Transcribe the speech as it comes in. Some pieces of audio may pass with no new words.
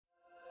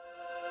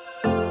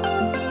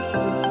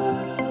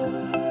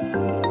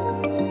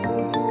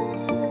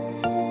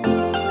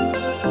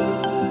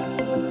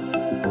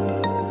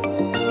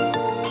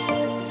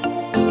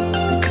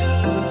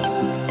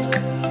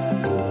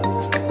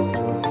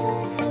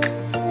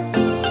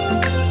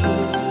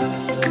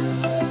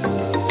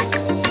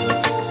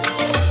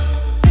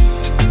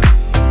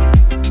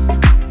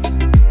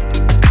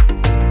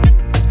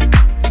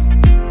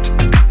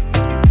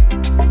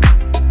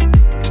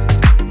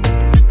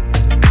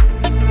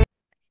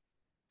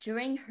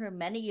During her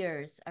many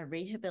years of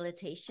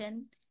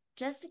rehabilitation,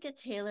 Jessica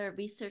Taylor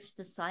researched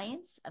the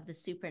science of the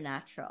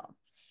supernatural.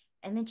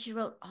 And then she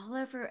wrote all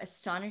of her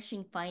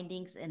astonishing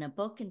findings in a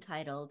book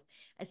entitled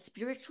A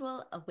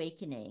Spiritual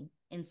Awakening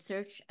in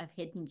Search of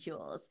Hidden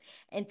Jewels.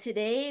 And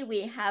today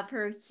we have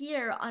her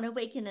here on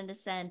Awaken and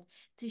Ascend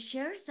to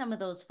share some of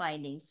those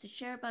findings, to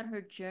share about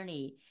her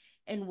journey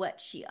and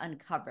what she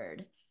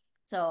uncovered.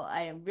 So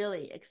I am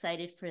really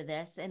excited for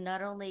this. And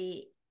not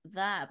only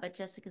that, but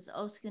Jessica's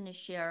also going to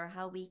share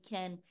how we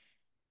can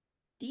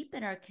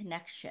deepen our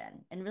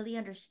connection and really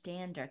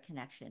understand our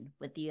connection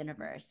with the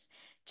universe.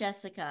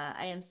 Jessica,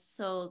 I am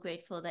so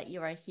grateful that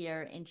you are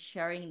here and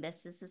sharing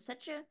this. This is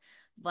such a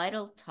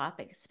vital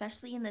topic,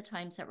 especially in the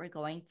times that we're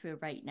going through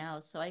right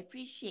now. So I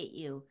appreciate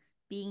you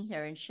being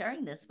here and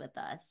sharing this with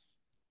us.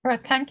 Well,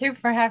 thank you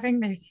for having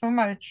me so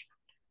much.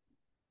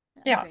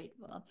 I'm Yeah,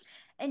 grateful.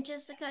 And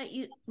Jessica,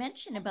 you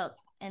mentioned about,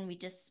 and we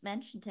just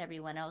mentioned to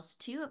everyone else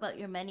too, about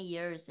your many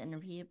years in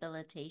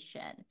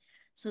rehabilitation.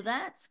 So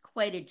that's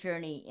quite a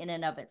journey in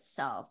and of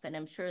itself. And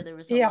I'm sure there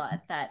was a yeah.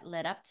 lot that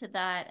led up to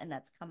that and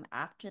that's come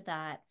after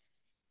that.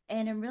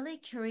 And I'm really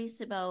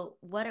curious about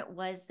what it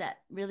was that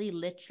really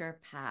lit your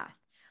path.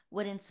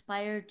 What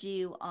inspired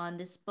you on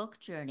this book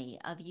journey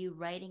of you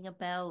writing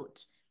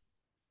about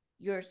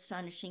your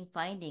astonishing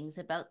findings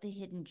about the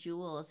hidden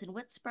jewels, and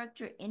what sparked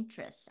your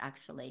interest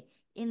actually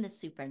in the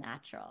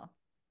supernatural?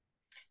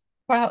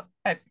 Well,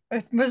 it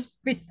was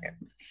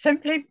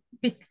simply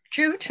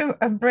due to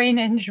a brain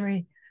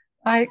injury.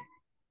 I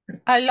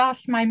I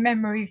lost my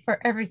memory for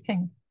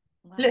everything,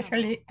 Wow.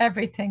 literally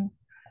everything.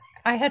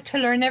 I had to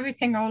learn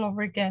everything all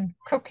over again,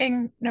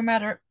 cooking no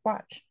matter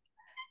what.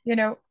 You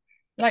know,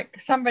 like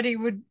somebody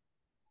would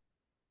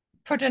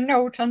put a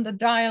note on the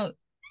dial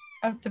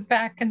of the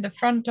back and the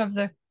front of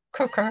the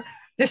cooker.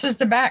 This is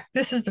the back,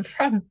 this is the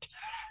front.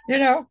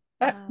 Wow.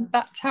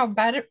 That's how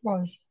bad it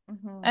was.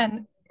 Mm-hmm.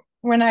 And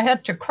when I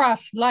had to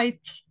cross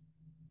lights,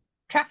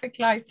 traffic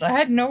lights, I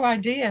had no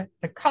idea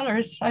the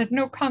colors. I had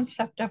no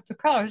concept of the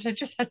colors. I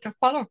just had to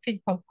follow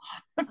people.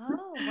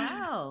 Oh,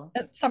 wow.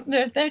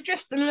 They're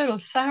just the little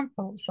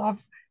samples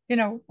of,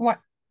 what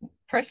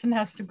person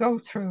has to go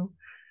through.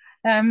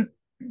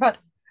 But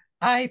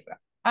I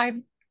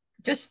I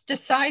just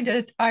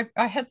decided I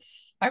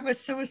was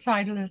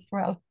suicidal as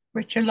well,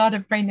 which a lot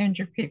of brain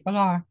injured people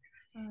are,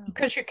 Oh,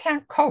 because you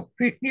can't cope.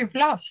 You've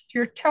lost.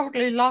 You're a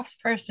totally lost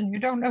person. You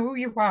don't know who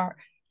you are.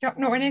 You don't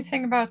know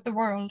anything about the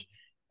world.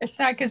 It's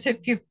like as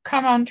if you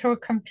come onto a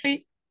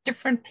complete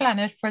different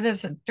planet where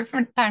there's a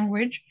different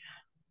language,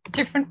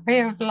 different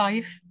way of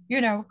life.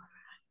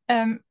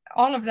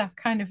 All of that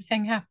kind of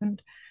thing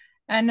happened,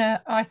 and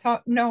I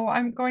thought, no,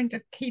 I'm going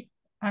to keep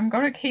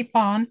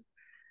on.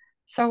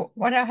 So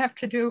what I have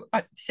to do,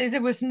 see,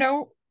 there was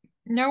no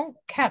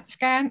CAT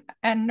scan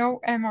and no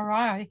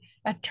MRI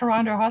at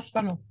Toronto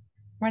Hospital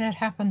when it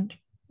happened.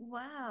 It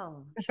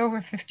wow. was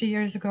over 50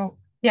 years ago.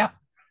 Yeah.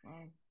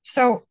 Wow.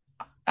 So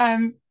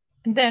um,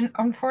 then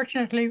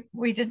unfortunately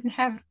we didn't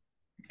have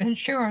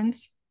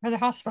insurance for the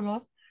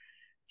hospital.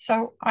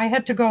 So I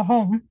had to go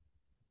home.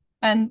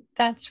 And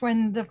that's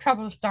when the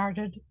trouble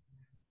started.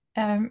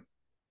 Um,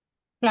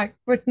 like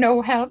with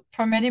no help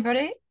from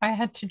anybody, I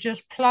had to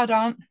just plod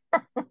on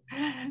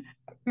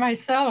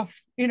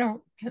myself,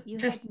 You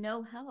just had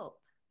no help.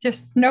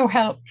 no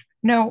help,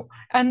 no.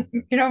 And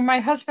my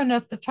husband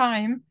at the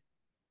time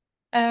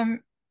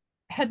um,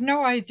 had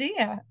no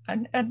idea,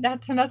 and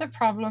that's another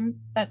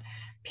problem, that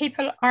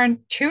people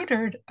aren't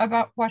tutored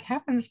about what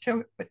happens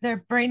to their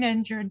brain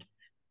injured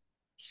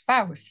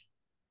spouse,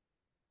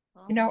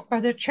 Oh my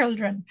or their God.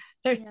 children.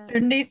 There, Yeah.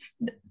 there needs,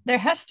 there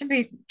has to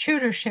be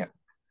tutorship,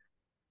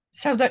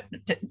 so that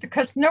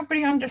because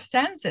nobody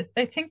understands it,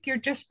 they think you're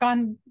just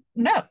gone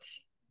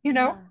nuts, you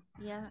know.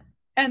 Yeah.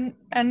 Yeah.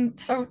 And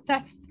so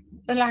that's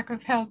the lack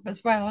of help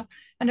as well.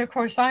 And of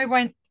course, I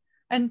went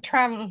and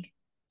traveled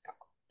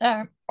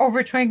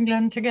over to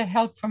England to get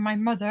help from my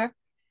mother.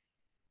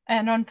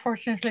 And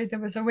unfortunately, there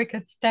was a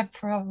wicked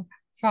stepfather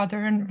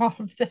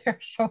involved there,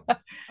 so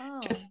that Oh,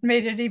 just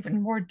made it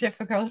even more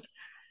difficult.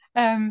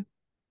 Um,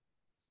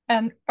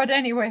 and but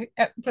anyway,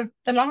 the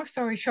long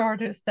story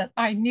short is that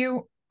I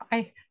knew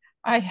I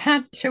I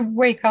had to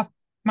wake up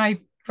my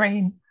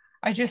brain.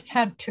 I just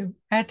had to.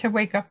 I had to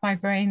wake up my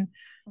brain,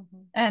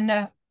 mhm.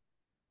 and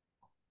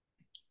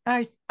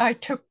I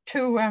took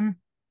to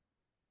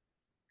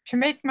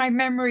make my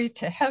memory,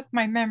 to help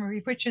my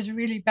memory, which is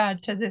really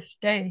bad to this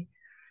day.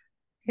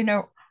 You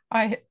know,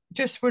 I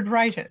just would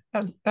write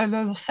a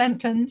little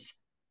sentence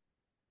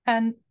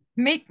and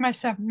make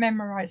myself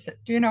memorize it.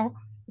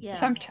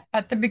 Yeah.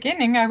 At the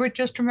beginning, I would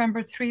just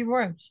remember 3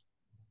 words,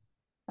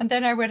 and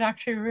then I would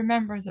actually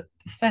remember the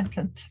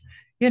sentence.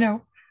 You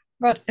know,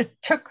 but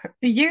it took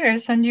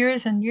years and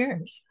years and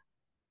years.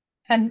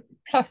 And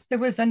plus, there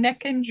was a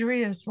neck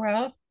injury as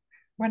well.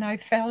 When I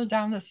fell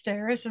down the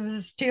stairs, there was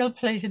a steel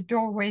plated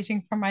door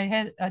waiting for my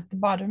head at the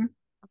bottom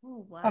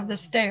Oh, of the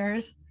wow.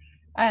 stairs.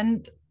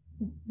 And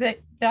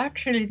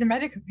actually, the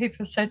medical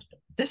people said,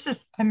 "This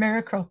is a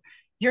miracle.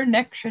 Your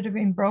neck should have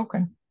been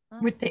broken Oh,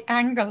 with the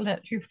angle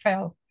that you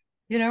fell.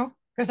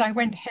 because I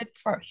went head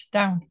first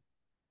down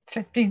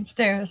 15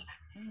 stairs.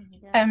 Oh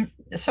my And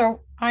gosh.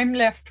 so I'm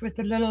left with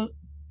a little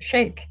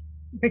shake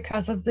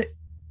because of it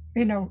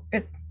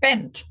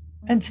bent.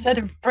 Mm-hmm. Instead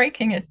of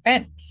breaking, it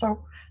bent.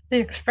 So the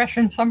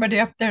expression somebody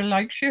up there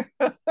likes you,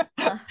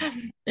 Huh.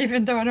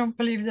 even though I don't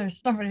believe there's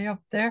somebody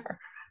up there.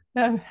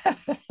 Um,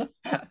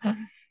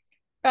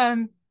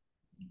 um,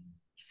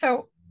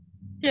 so,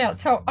 yeah,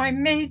 so I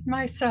made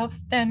myself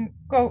then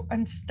go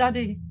and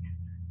study.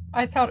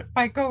 I thought if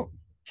I go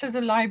to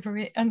the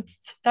library and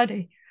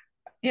study,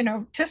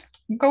 just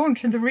go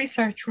into the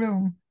research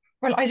room.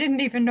 Well, I didn't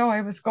even know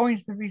I was going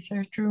to the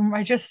research room.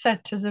 I just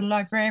said to the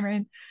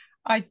librarian,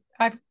 I,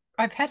 I've,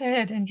 I've had a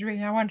head injury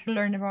and I want to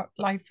learn about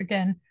life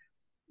again.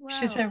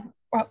 She Wow. said,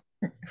 well,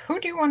 who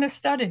do you want to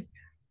study?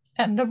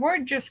 And the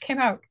word just came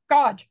out,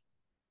 God.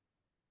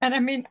 And I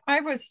mean,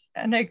 I was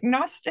an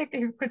agnostic,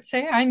 you could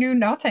say. I knew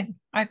nothing.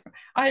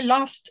 I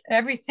lost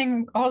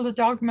everything, all the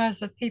dogmas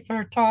that people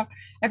are taught,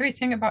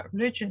 everything about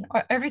religion,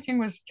 everything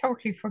was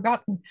totally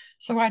forgotten.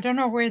 So I don't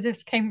know where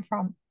this came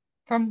from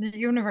the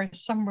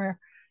universe somewhere.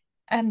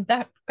 And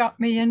that got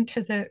me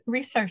into the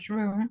research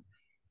room.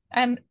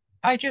 And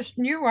I just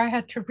knew I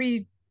had to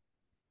read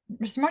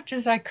as much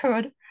as I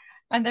could.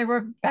 And there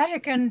were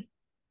Vatican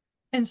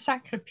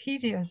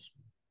encyclopedias,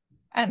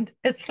 and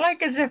it's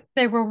like as if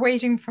they were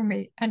waiting for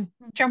me and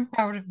jump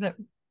out of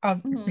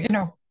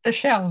Mm-hmm. the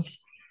shelves.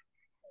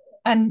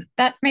 And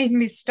that made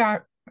me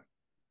start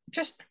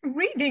just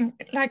reading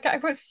like I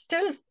was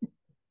still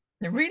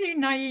really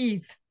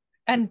naive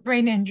and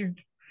brain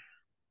injured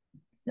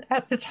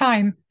at the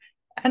time.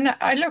 And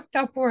I looked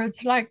up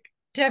words like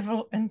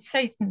devil and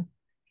Satan.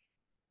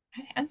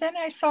 And then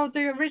I saw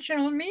the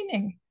original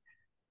meaning,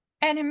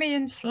 enemy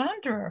and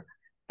slanderer.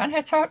 And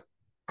I thought,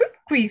 good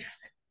grief,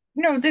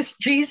 this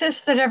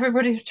Jesus that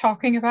everybody's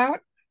talking about,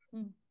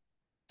 Mm-hmm.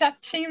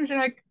 that seems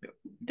like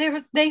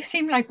they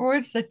seem like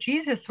words that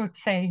Jesus would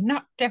say,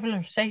 not devil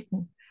or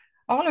Satan.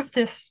 All of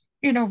this,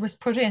 was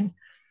put in.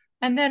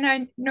 And then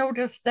I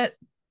noticed that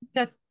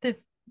the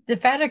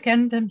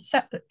Vatican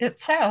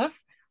itself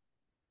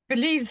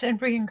believes in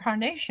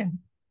reincarnation,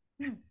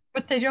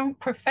 but they don't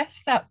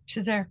profess that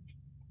to their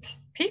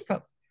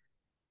people.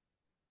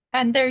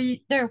 And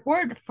their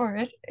word for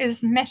it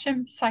is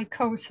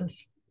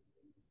metempsychosis,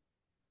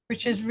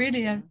 which is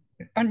really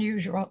Interesting.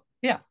 unusual.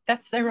 Yeah,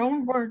 that's their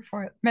own Yeah. word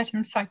for it,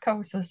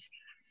 metempsychosis.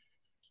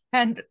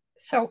 And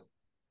so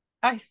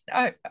I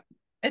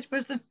it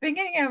was the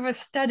beginning of a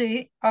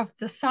study of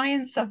the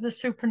science of the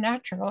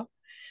supernatural.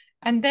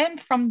 And then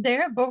from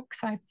their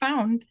books, I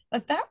found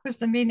that that was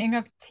the meaning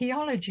of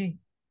theology.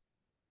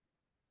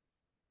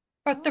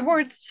 But the Oh.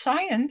 word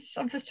science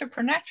of the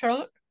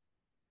supernatural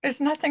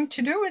is nothing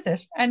to do with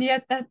it. And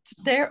yet that's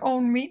their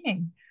own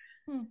meaning.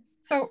 Hmm.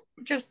 So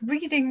just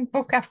reading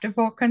book after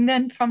book. And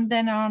then from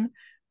then on,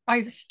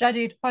 I've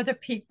studied other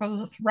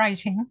people's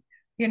writing,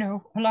 a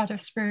lot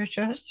of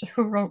spiritualists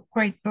who wrote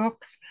great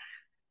books.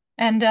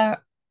 And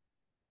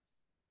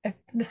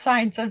the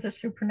science of the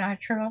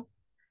supernatural.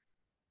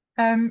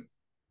 Um,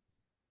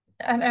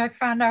 and I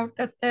found out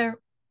that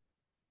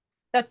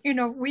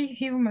we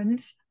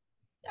humans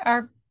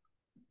are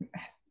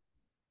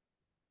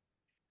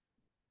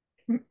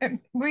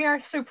we are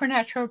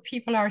supernatural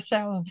people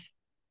ourselves.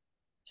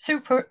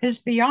 Super is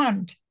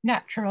beyond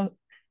natural.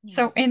 Hmm.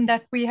 So in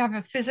that we have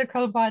a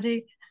physical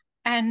body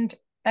and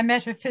a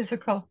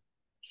metaphysical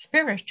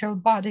spiritual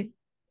body.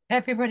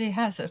 Everybody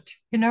has it.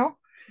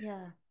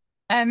 Yeah.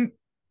 Um,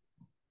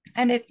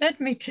 and it led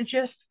me to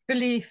just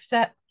believe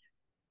that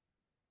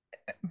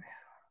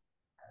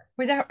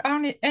without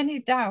any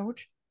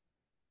doubt,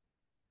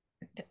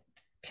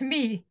 to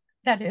me,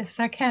 that is,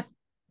 I can't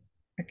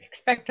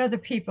expect other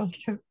people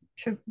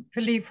to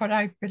believe what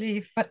I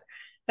believe, but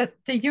that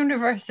the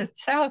universe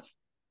itself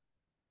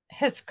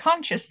has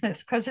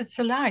consciousness because it's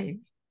alive.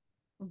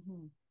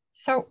 Mm-hmm.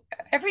 So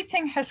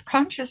everything has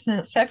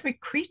consciousness, every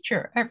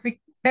creature,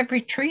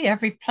 every tree,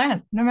 every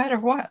plant, no matter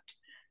what.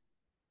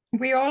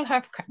 We all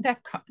have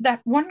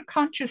that one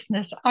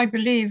consciousness, I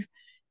believe,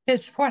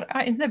 is what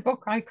in the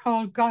book I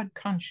call God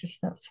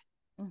consciousness.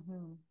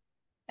 Mm-hmm.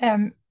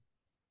 Um,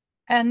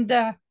 and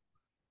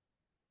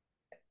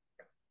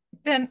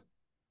then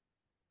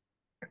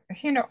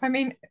I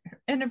mean,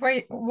 in a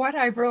way, what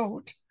I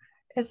wrote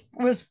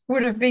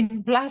would have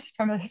been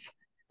blasphemous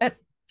at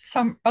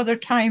some other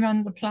time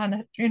on the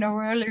planet,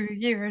 earlier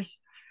years.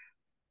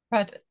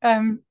 But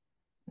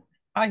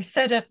I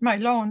said at my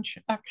launch,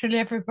 actually,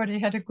 everybody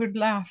had a good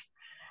laugh.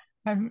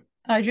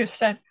 I just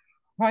said,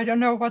 well, I don't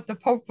know what the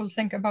Pope will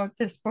think about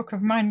this book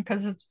of mine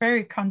because it's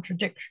very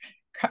contradicting,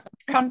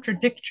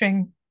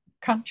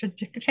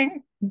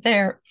 contradicting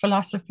their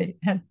philosophy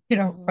and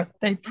Mm-hmm. what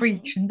they Mm-hmm.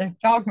 preach and their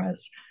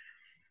dogmas.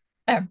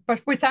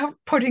 But without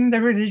putting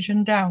the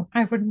religion down,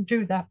 I wouldn't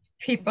do that.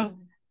 People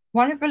Mm-hmm.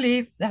 want to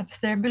believe, that's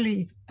their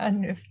belief.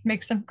 And if it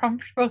makes them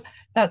comfortable,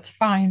 that's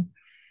fine.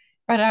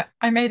 But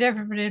I made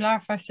everybody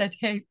laugh. I said,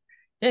 hey,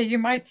 yeah, you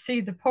might see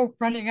the Pope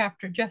running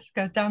after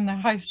Jessica down the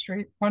high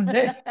street one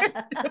day.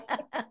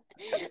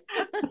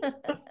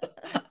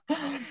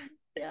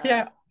 Yeah.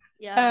 Yeah.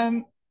 Yeah.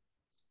 Um,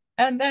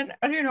 and then,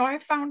 I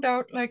found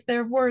out like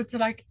there are words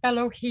like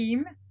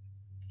Elohim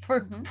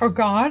Hmm. for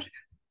God,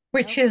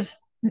 which Okay. is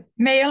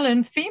male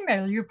and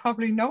female. You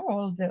probably know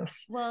all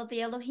this. Well,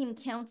 the Elohim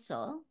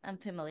Council, I'm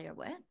familiar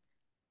with.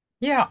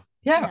 Yeah,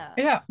 yeah, Yeah.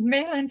 yeah.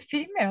 Male and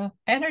female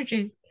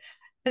energy.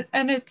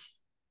 And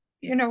it's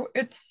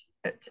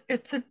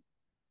a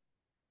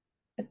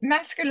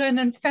masculine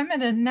and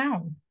feminine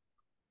now,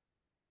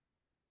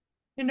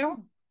 you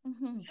know?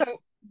 Mm-hmm. So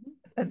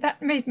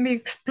that made me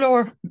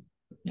explore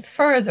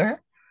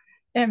further.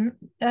 And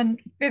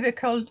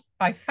biblical,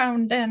 I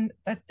found then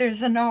that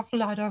there's an awful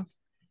lot of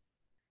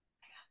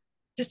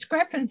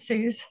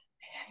discrepancies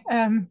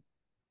um,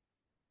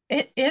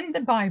 in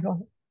the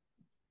Bible.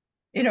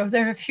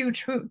 There are a few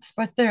truths,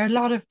 but there are a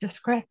lot of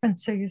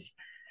discrepancies.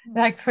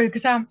 Like, for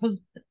example,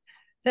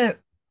 the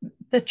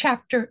the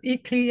chapter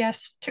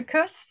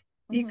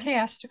Mm-hmm.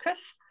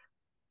 Ecclesiasticus,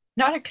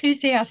 not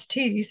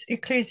Ecclesiastes,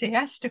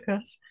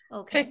 Ecclesiasticus.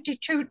 Okay.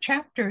 52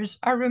 chapters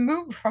are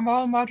removed from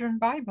all modern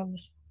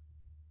Bibles.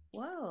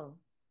 Whoa.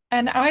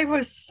 And I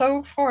was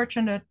so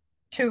fortunate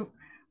to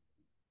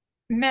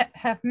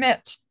have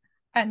met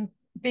and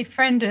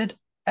befriended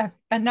a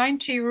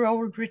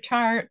 90-year-old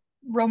retired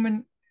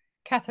Roman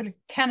Catholic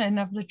canon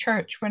of the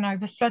church when I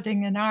was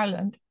studying in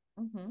Ireland.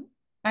 Mm-hmm.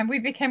 And we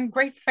became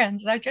great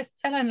friends. I just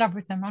fell in love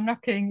with him. I'm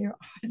not kidding you.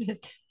 I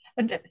did.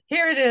 And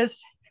here it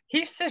is.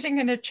 He's sitting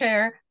in a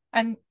chair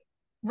and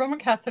Roman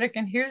Catholic,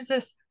 and here's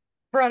this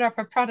brought up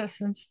a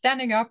Protestant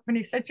standing up. And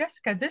he said,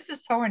 Jessica, this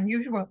is so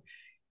unusual.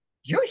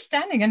 You're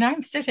standing and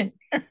I'm sitting.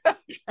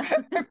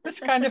 It was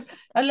kind of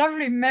a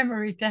lovely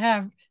memory to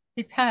have.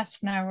 He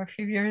passed now a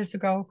few years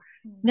ago,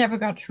 never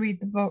got to read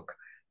the book.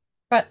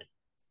 But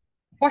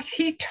what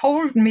he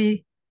told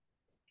me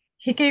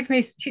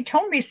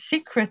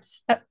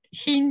secrets that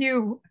he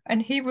knew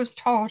and he was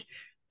taught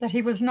that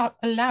he was not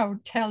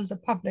allowed to tell the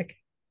public.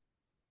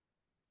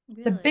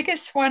 The Really?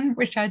 biggest one,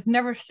 which I'd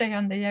never say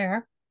on the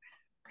air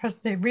because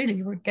they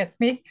really would get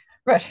me,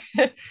 but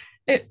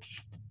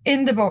it's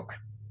in the book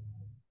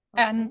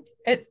Okay. and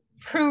it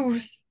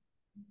proves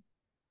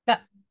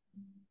that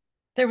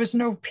there was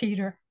no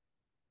Peter.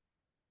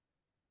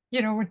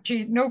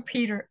 No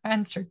Peter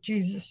answered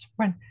Jesus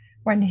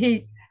when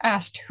he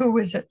asked, "Who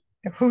is it?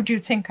 Who do you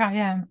think I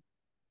am?"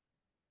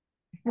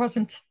 It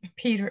wasn't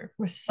Peter; it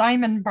was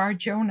Simon Bar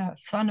Jonah,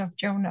 son of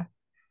Jonah.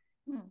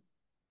 Hmm.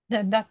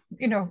 Then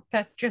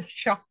that just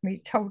shocked me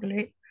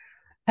totally.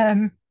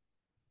 Um,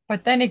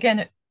 but then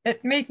again,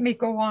 it made me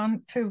go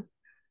on to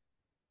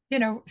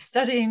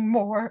studying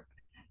more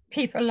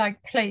people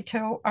like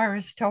Plato,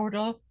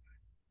 Aristotle.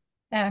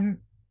 Um,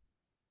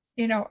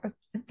 you know,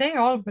 they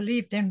all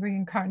believed in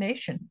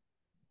reincarnation.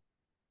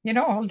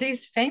 All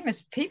these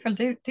famous people,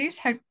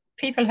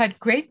 people had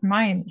great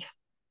minds,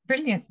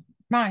 brilliant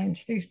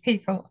minds, these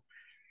people.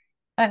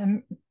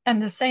 Um, and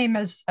the same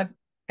as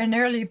an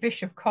early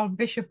bishop called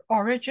Bishop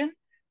Origen.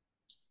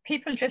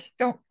 People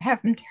just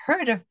haven't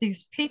heard of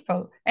these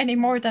people any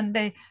Hmm. more than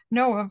they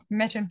know of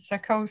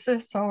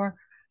metempsychosis or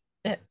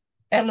uh,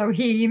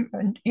 Elohim,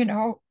 and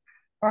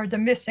or the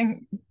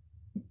missing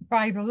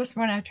Bibles.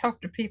 When I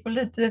talk to people,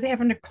 they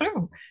haven't a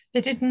clue.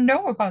 They didn't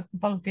know about the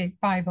Vulgate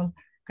Bible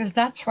because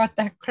that's what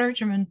that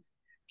clergyman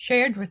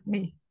shared with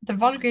me, the Hmm.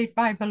 Vulgate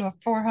Bible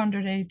of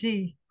 400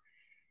 AD.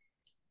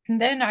 And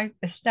then I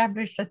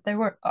established that there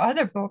were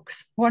other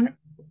books, one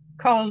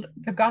called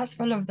The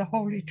Gospel of the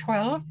Holy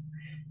 12,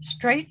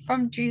 straight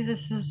from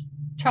Jesus's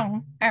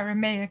tongue,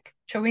 Aramaic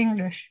to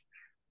English.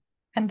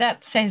 And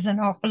that says an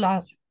awful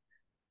lot.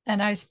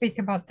 And I speak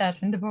about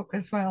that in the book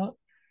as well.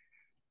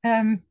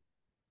 Um,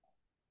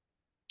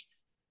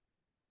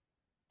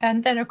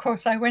 and then, of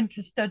course, I went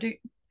to study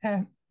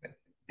uh,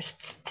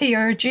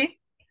 theurgy,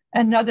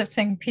 another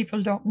thing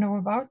people don't know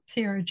about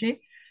theurgy.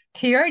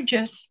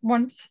 Theurgists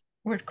once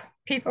were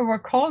people were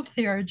called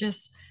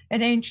theurgists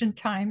in ancient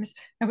times.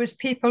 It was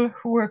people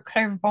who were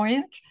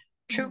clairvoyant,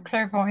 true Hmm.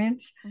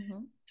 clairvoyants,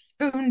 Hmm.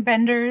 spoon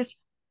benders,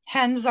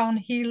 hands-on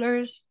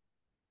healers,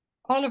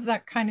 all of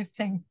that kind of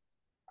thing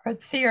are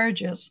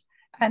theurgists.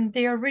 And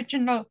the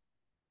original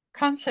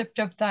concept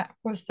of that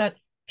was that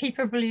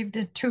people believed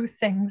in two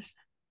things: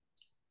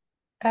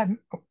 um,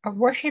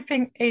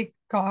 worshipping a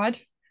god,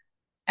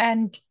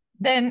 and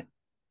then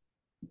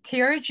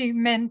theurgy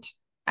meant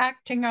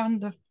acting on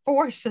the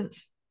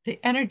forces, the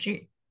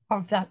energy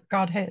of that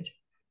Godhead.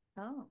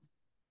 Oh.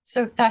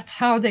 So that's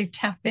how they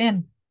tap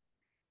in.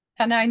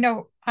 And I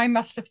know I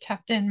must have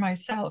tapped in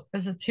myself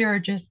as a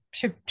theurgist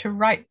to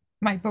write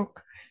my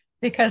book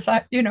because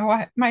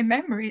my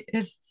memory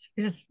is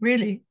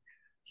really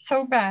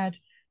so bad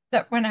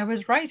that when I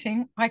was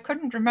writing, I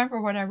couldn't remember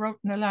what I wrote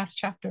in the last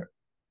chapter.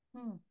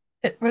 Hmm.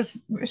 It was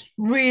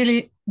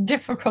really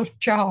difficult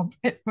job.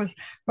 It was,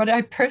 but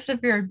I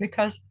persevered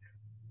because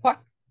what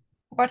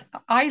what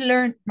I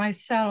learned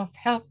myself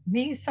helped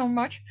me so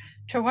much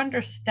to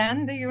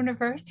understand the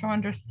universe, to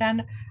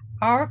understand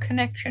our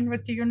connection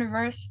with the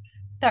universe,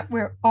 that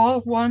we're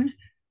all one,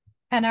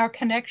 and our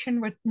connection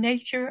with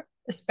nature,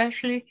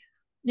 especially,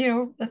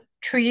 the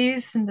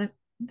trees and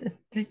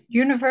the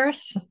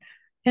universe.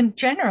 in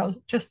general,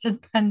 just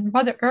and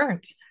Mother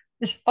Earth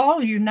is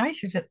all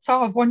united. It's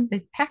all one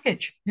big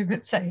package, you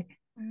could say.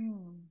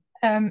 Mm.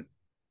 Um,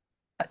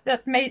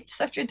 that made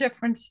such a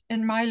difference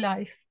in my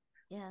life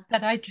Yeah.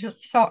 that I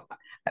just saw.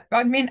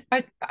 I mean,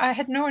 I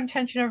had no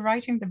intention of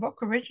writing the book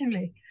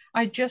originally.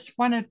 I just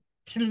wanted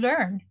to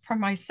learn for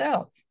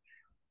myself.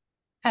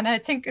 And I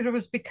think it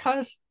was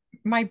because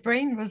my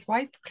brain was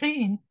wiped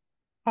clean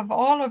of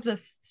all of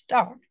this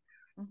stuff.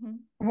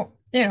 Mm-hmm.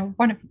 You know,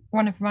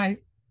 one of my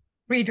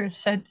readers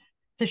said,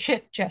 "The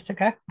shit,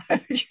 Jessica."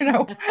 You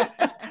know,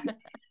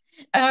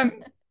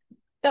 um,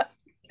 that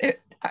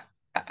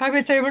I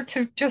was able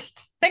to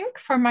just think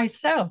for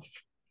myself.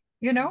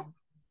 You Yeah. know,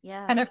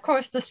 Yeah. and of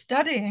course the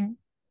studying,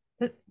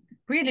 the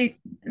really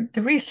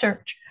the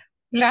research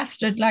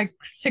lasted like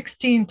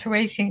 16 to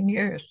 18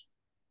 years.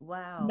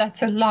 Wow.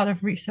 That's a lot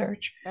of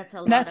research. That's a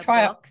And lot that's of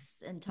why,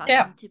 books and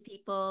yeah, talking to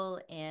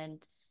people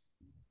and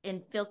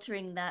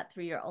filtering that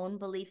through your own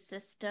belief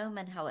system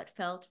and how it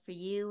felt for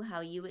you,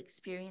 how you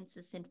experience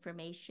this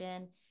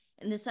information,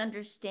 and this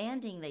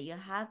understanding that you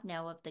have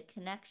now of the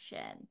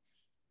connection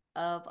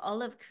of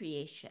all of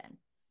creation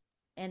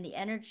and the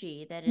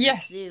energy that it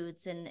yes,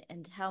 exudes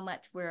and how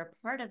much we're a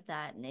part of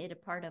that and it a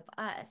part of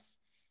us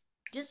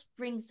just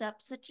brings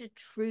up such a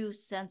true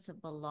sense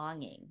of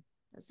belonging,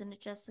 doesn't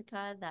it,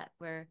 Jessica? That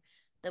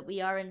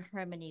we are in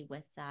harmony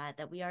with that,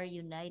 that we are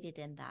united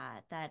in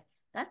that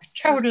that's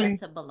true sense totally.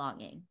 of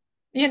belonging.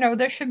 You know,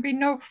 there should be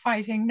no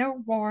fighting,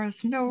 no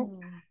wars, no,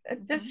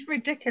 Mm. this Mm-hmm.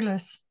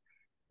 ridiculous,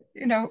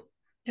 you know,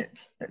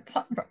 it's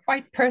not a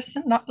white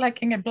person not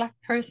liking a black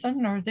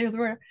person or the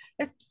other way.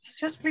 It's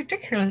just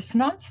ridiculous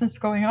nonsense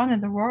going on in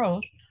the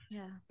world.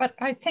 Yeah. But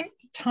I think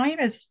the time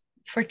is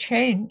for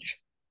change.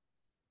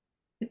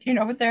 You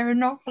know, there are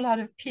an awful lot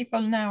of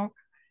people now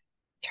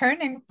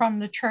turning from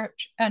the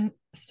church and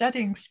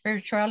studying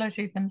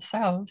spirituality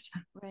themselves.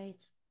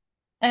 Right.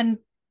 And,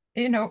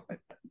 you know,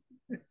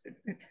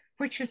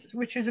 which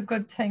is a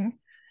good thing.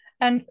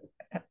 And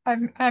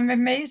I'm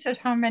amazed at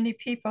how many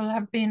people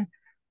have been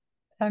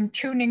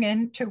tuning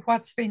in to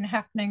what's been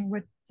happening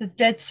with the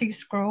Dead Sea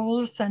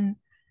Scrolls and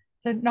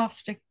the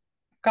Gnostic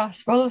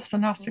Gospels, the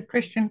Gnostic Mm-hmm.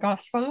 Christian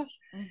Gospels.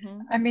 Mm-hmm.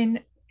 I mean,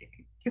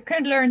 you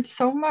can learn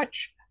so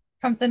much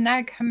from the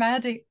Nag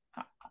Hammadi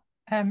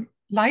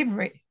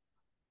library,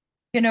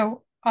 you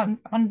know,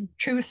 on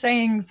true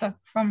sayings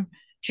from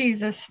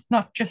Jesus,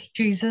 not just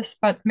Jesus,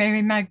 but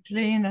Mary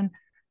Magdalene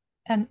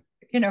and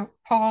you know,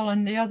 Paul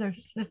and the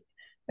others.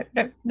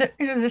 You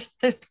know,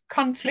 there's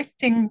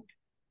conflicting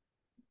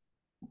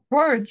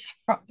words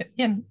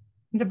in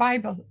the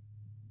Bible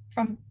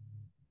from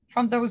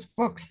from those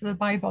books, the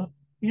Bible.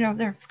 You know,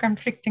 they're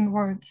conflicting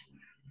words.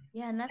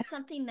 Yeah, and that's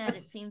something that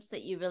it seems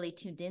that you really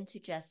tuned into,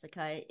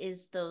 Jessica,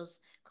 is those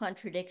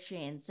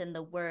contradictions in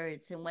the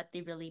words and what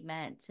they really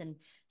meant, and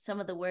some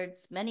of the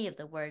words, many of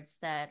the words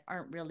that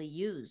aren't really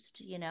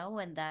used,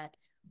 and that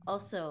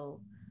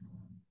also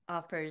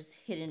offers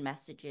hidden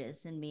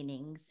messages and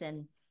meanings,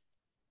 and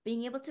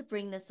being able to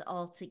bring this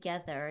all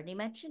together. And you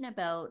mentioned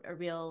about a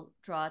real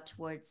draw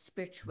towards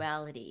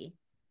spirituality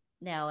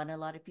now, and a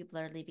lot of people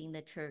are leaving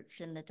the church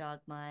and the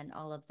dogma and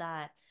all of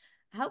that.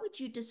 How would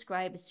you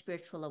describe a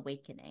spiritual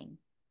awakening?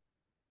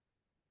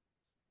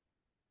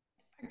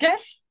 I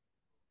guess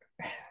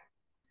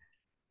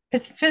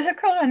it's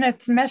physical and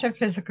it's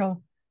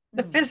metaphysical.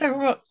 The Mm.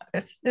 physical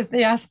is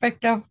the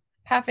aspect of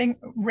having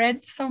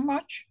read so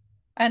much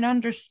and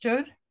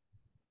understood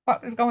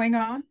what was going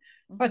on,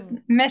 but Mm-hmm.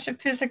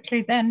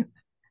 metaphysically, then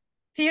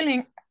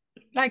feeling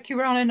like you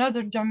were on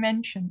another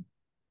dimension,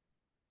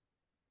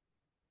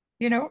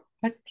 you know.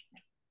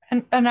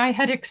 And I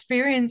had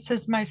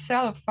experiences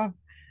myself of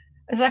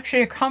there's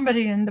actually a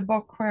comedy in the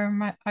book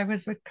where I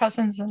was with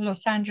cousins in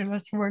Los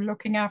Angeles who were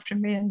looking after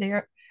me in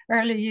the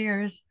early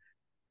years.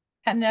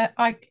 And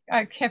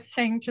I kept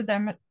saying to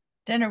them at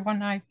dinner one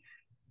night,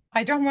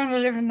 I don't want to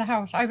live in the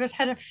house. I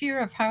had a fear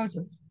of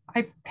houses.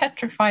 I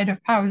petrified of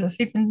houses,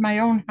 even my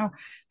own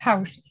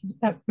house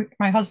that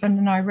my husband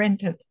and I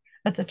rented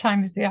at the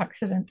time of the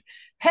accident.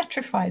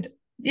 Petrified.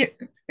 You,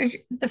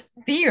 the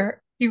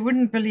fear, you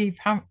wouldn't believe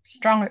how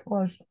strong it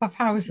was of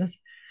houses.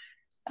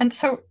 And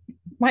so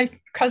my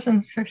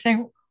cousins are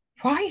saying,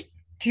 why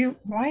do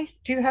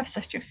you have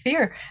such a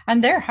fear?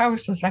 And their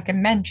house was like a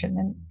mansion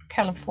in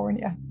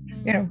California,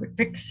 you know, Mm. with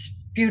big,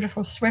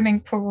 beautiful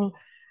swimming pool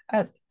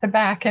at the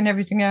back and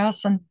everything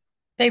else. And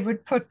they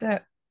would put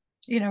a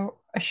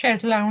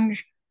shed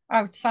lounge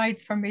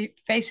outside for me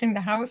facing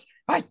the house.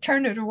 I'd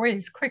turn it away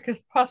as quick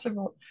as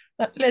possible.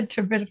 That led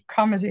to a bit of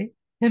comedy,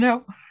 you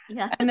know.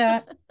 Yeah.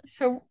 And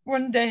so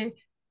one day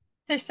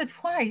they said,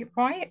 Why?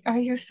 Why are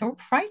you so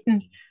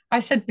frightened? I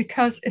said,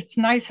 Because it's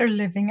nicer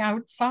living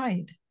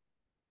outside.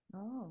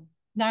 Oh.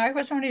 Now, I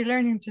was only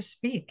learning to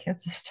speak at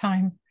this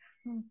time.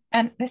 Hmm.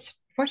 And they said,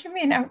 What do you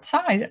mean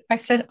outside? I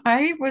said,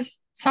 I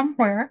was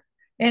somewhere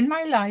in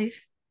my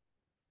life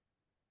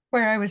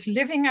where I was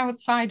living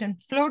outside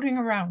and floating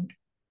around,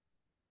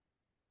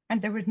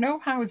 and there was no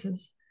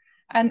houses.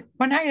 And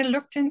when I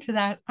looked into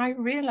that, I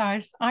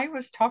realized I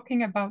was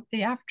talking about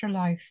the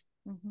afterlife.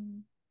 Mm-hmm.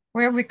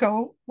 where we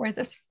go, where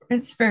the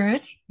in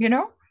spirit,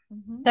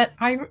 Mm-hmm. that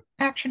I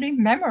actually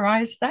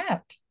memorized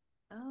that.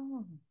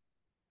 Oh,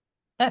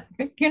 That,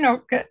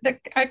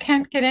 I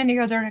can't get any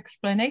other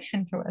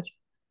explanation to it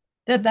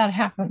that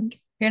happened.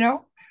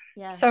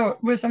 yeah. So it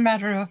was a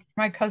matter of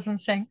my cousin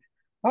saying,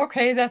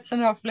 okay, that's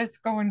enough. Let's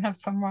go and have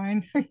some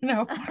wine.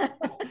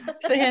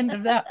 It's the end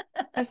of that.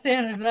 That's the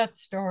end of that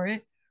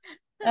story.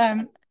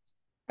 Um,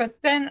 but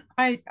then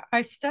I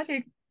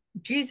studied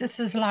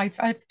Jesus's life.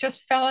 I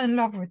just fell in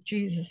love with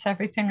Jesus,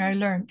 everything I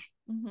learned.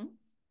 Mm-hmm.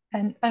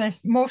 And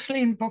it's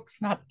mostly in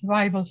books, not the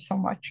Bible so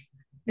much,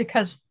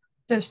 because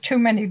there's too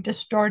many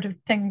distorted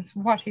things,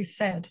 what he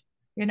said,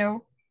 you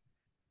know.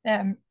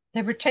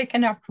 They were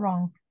taken up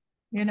wrong,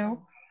 you Uh-huh.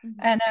 know. Mm-hmm.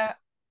 And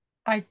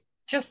I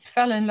just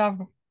fell in love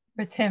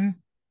with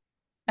him.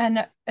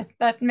 And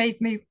that made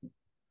me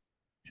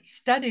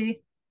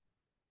study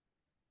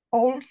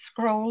old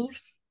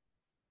scrolls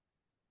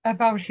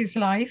about his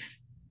life,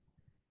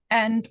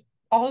 and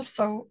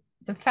also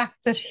the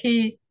fact that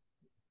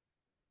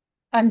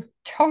I'm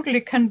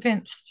totally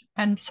convinced,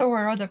 and so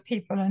are other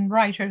people and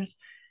writers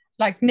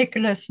like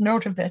Nicholas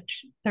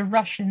Notovich, the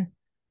Russian,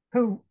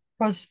 who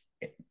was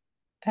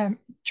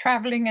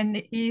traveling in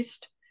the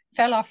East,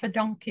 fell off a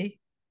donkey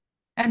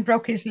and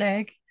broke his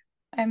leg,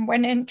 and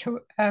went into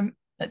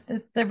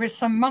there were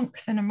some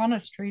monks in a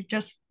monastery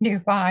just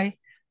nearby,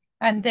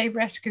 and they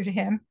rescued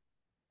him.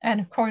 And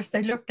of course,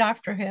 they looked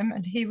after him,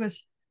 and he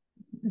was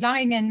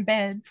lying in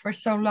bed for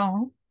so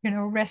long,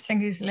 resting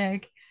his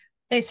leg.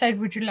 They said,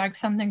 would you like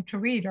something to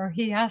read? Or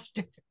he asked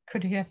if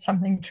could he have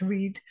something to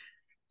read.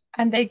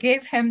 And they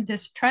gave him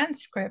this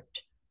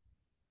transcript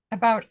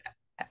about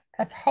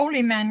a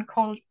holy man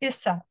called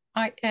Issa,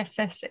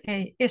 Issa,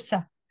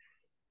 Issa.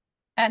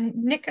 And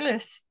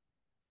Nicholas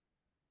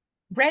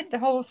read the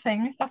whole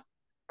thing and thought,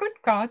 good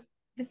God,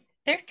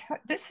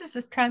 this is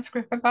a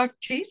transcript about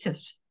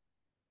Jesus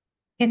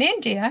in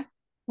India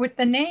with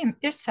the name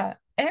Issa.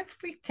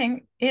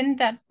 Everything in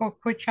that book,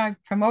 which I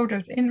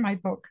promoted in my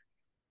book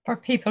for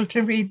people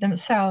to read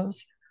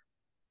themselves,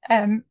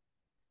 um,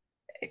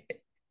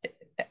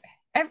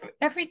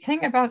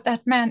 everything about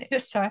that man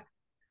Issa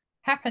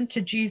happened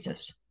to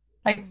Jesus.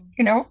 Like,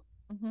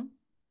 Mm-hmm.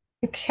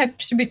 it had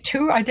to be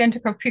two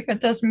identical people.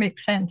 It doesn't make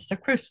sense. The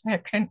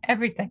crucifixion,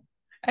 everything,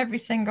 every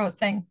single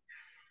thing.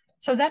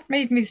 So that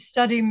made me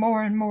study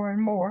more and more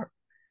and more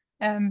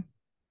um,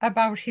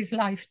 about his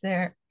life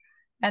there.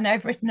 And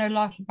I've written a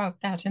lot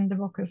about that in the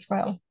book as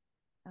well.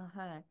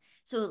 Uh-huh.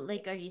 So,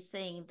 like, are you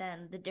saying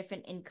then the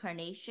different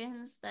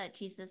incarnations that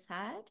Jesus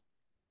had?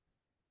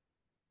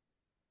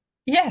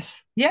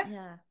 Yes, yeah,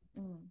 Yeah.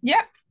 Mm.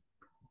 yeah.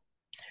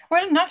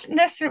 Well, not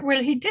necessarily.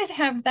 Well, he did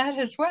have that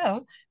as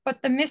well,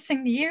 but the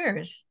missing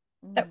years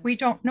that Mm. we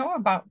don't know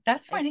about,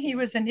 that's I when he see.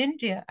 was in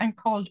India and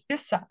called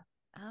Issa.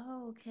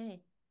 Oh,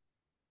 okay.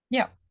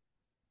 Yeah,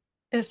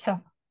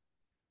 Issa.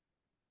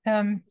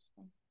 Um,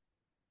 Interesting.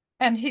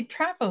 and he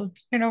traveled,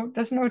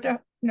 there's no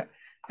doubt. No.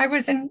 I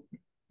was in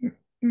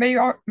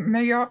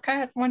Mallorca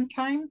at one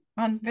time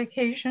on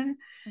vacation,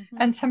 Mm-hmm.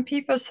 and some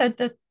people said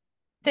that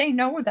they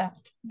know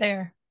that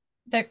there,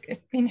 that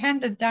it's been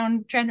handed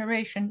down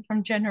generation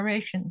from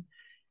generation.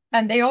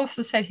 And they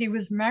also said he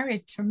was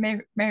married to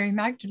Mary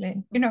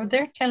Magdalene. Mm-hmm.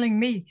 They're telling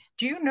me,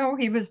 do you know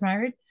he was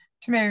married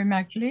to Mary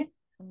Magdalene?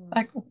 Mm.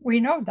 Like, we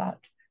know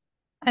that.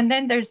 And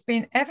then there's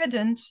been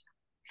evidence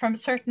from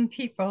certain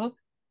people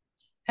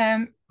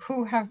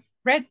who have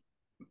read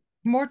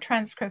more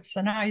transcripts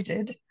than I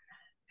did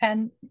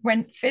and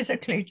went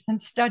physically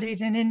and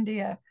studied in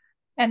India.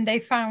 And they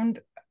found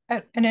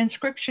an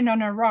inscription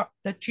on a rock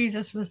that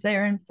Jesus was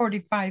there in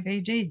 45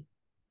 AD.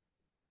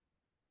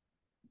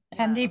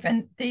 And Wow.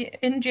 even the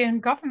Indian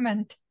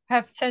government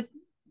have said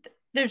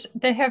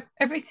they have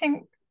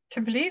everything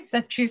to believe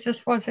that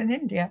Jesus was in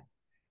India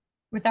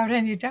without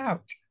any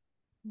doubt.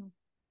 Mm.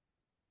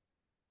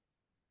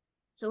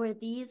 So, are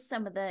these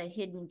some of the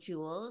hidden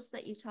jewels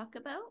that you talk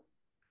about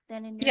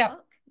then in your Yeah,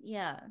 book?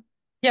 Yeah.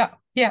 yeah,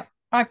 yeah.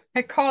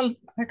 I call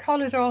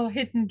it all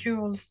hidden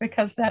jewels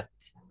because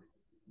that's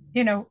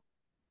you know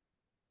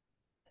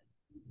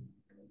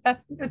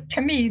that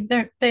to me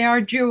they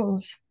are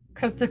jewels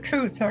because the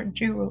truth are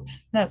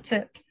jewels. That's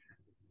it.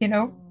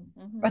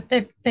 Mm-hmm. But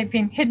they've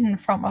been hidden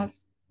from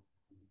us.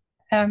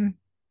 Um,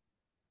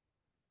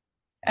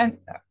 and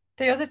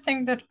the other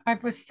thing that I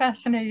was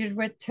fascinated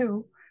with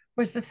too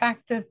was the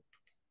fact that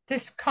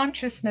this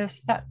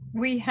consciousness that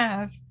we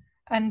have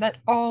and that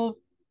all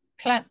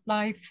plant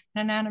life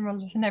and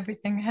animals and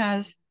everything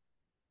has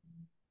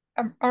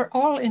are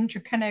all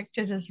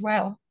interconnected as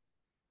well.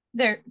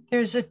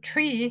 There's a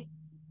tree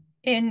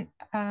in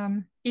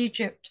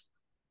Egypt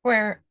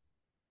where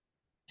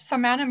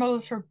some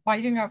animals were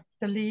biting up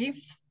the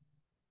leaves,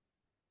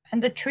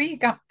 and the tree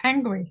got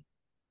angry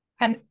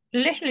and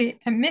literally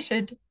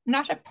emitted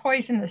not a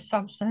poisonous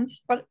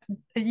substance, but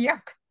a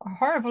yuck, a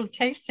horrible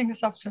tasting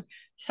substance,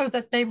 so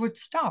that they would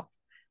stop.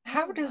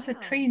 How Oh, does a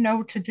tree wow.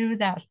 know to do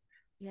that?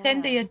 Then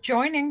Yeah. the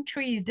adjoining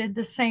tree did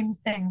the same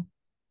thing.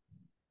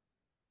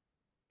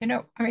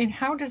 I mean,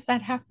 how does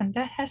that happen?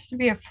 That has to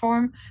be a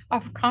form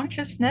of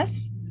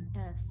consciousness.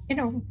 Yes.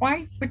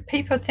 Why would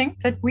people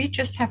think that we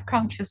just have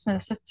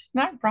consciousness? It's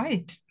not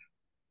right.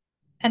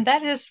 And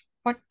that is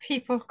what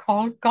people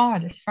call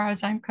God, as far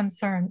as I'm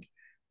concerned,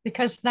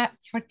 because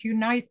that's what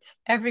unites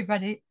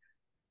everybody,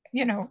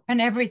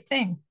 and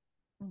everything.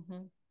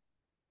 Mm-hmm.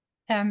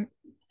 Um,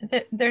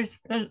 there's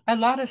a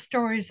lot of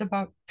stories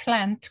about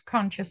plant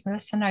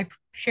consciousness, and I've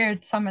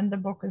shared some in the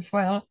book as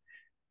well.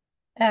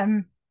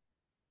 Um,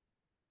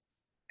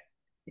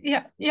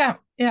 yeah, yeah,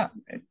 yeah.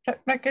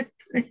 Like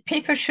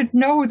people should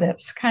know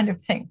this kind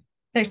of thing.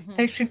 They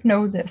Mm-hmm. should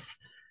know this.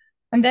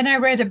 And then I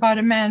read about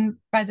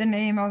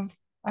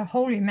a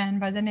holy man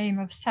by the name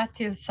of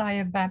Satya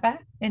Sai Baba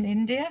in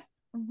India.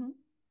 Mm-hmm.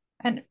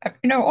 And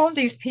all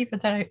these people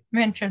that I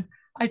mentioned,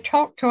 I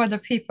talked to other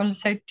people and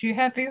said,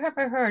 have you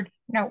ever heard?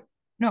 No,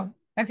 no.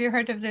 Have you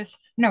heard of this?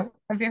 No.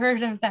 Have you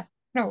heard of that?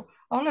 No.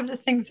 All of the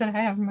things that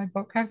I have in my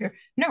book, have you?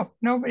 No,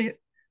 nobody,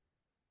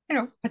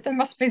 but there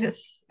must be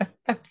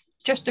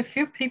just a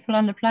few people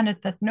on the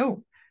planet that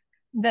know,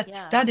 that Yeah.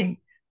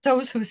 study,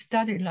 those who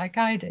study like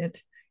I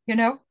did, you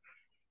know?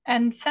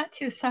 And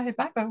Satya Sai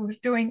Baba was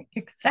doing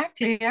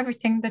exactly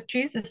everything that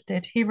Jesus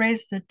did. He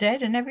raised the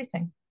dead and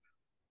everything.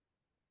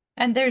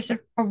 And there's a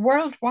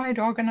worldwide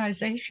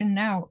organization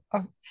now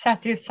of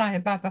Satya Sai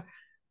Baba,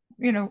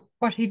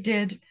 what he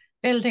did,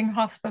 building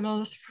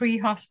hospitals, free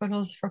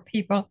hospitals for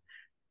people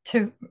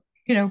to,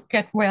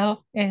 get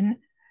well in,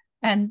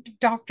 and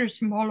doctors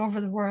from all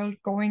over the world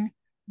going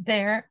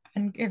there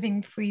and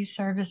giving free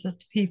services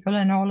to people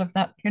and all of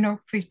that,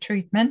 free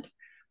treatment.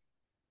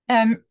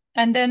 And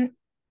then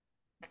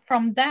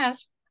from that,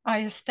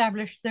 I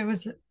established there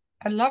was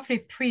a lovely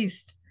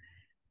priest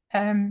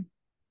um,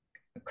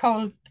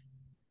 called,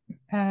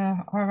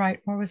 all right,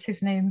 what was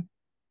his name?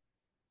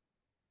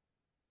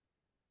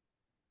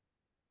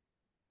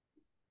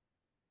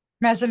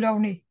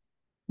 Mazzoloni,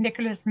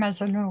 Nicholas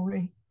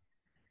Mazzoloni.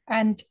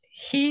 And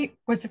he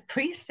was a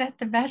priest at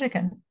the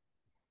Vatican.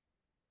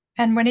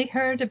 And when he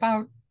heard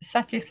about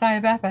Satya Sai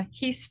Baba,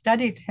 he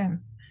studied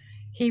him.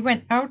 He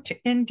went out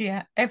to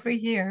India every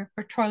year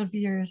for 12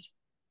 years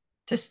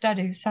to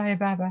study Sai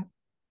Baba.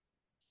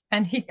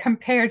 And he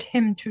compared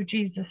him to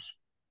Jesus.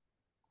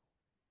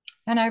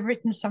 And I've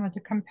written some of the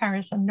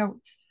comparison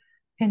notes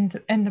in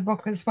the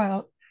book as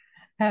well,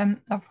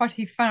 of what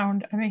he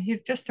found. I mean,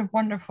 he's just a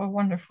wonderful,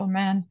 wonderful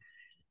man.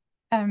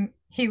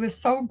 He was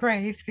so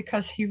brave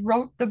because he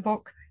wrote the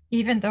book,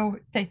 even though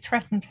they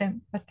threatened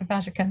him at the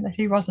Vatican that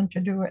he wasn't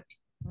to do it.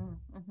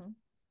 Mm-hmm.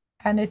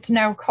 And it's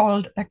now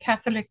called A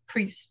Catholic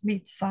Priest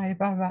Meets Sai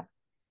Baba.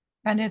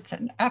 And it's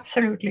an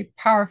absolutely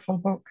powerful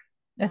book.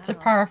 It's a Wow.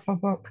 powerful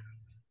book.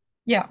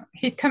 Yeah,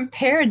 he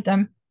compared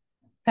them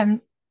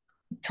and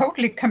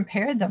totally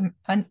compared them.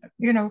 And,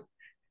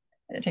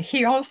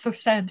 he also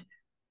said,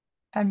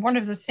 and one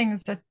of the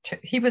things that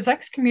he was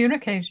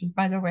excommunicated,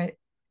 by the way,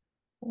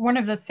 one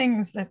of the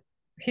things that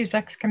his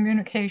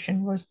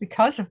excommunication was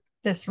because of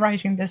this,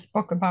 writing this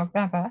book about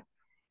Baba.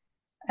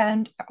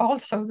 And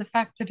also the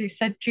fact that he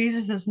said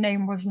Jesus'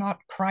 name was not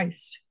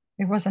Christ.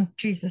 It wasn't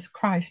Jesus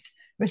Christ.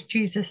 It was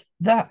Jesus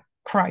the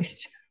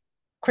Christ.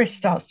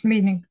 Christos,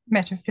 meaning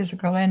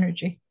metaphysical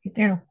energy.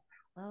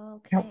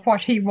 Okay.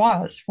 What he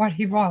was, what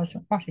he Yeah. was,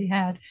 what he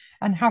had,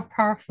 and how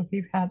powerful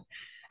he had.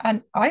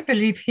 And I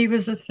believe he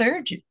was a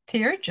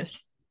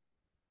theurgist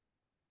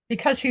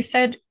because he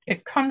said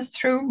it comes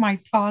through my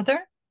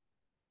father,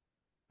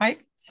 right?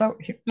 So,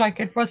 like,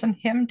 it wasn't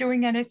him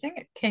doing anything,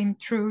 it came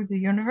through the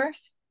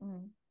universe,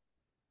 Mm.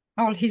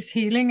 all his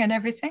healing and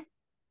everything.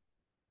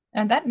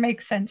 And that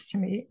makes sense to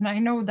me. And I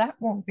know that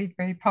won't be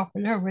very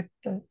popular with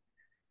the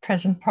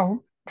present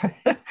Pope,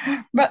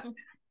 but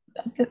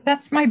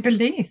that's my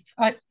belief.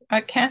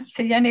 I can't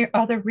see any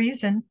other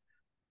reason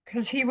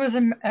because he was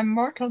a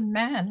mortal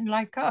man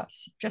like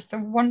us, just a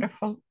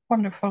wonderful,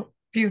 wonderful,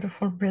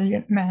 beautiful,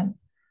 brilliant man.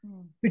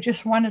 Mm. We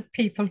just wanted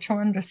people to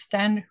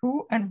understand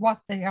who and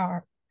what they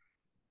are.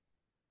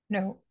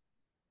 No,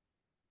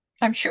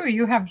 I'm sure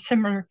you have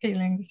similar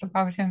feelings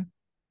about him.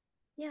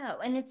 Yeah,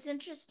 and it's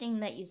interesting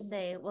that you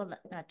say, well,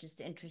 not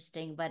just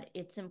interesting, but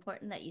it's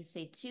important that you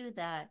say too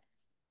that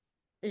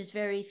there's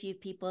very few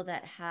people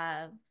that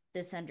have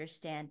this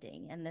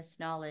understanding and this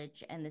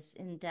knowledge and this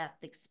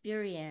in-depth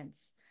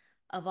experience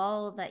of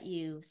all that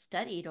you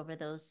studied over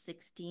those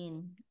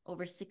 16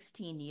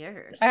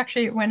 years.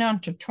 Actually, it went on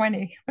to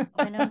 20.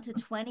 Went on to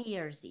 20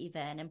 years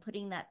even, and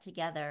putting that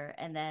together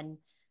and then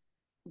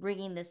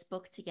bringing this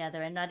book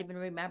together and not even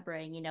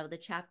remembering, the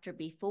chapter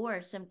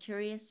before. So I'm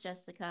curious,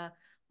 Jessica,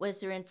 was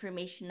there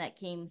information that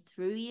came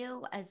through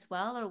you as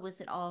well, or was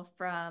it all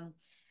from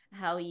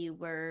how you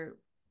were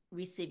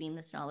receiving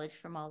this knowledge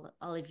from all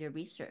of your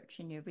research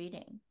and your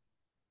reading?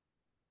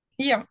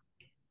 Yeah.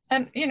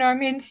 And, I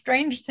mean,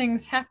 strange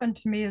things happened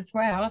to me as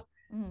well.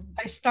 Mm,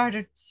 I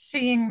started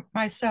seeing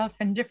myself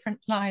in different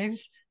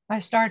lives. I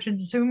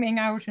started zooming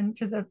out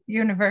into the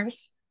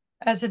universe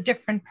as a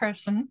different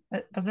person,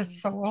 as a mm,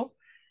 soul,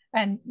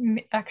 and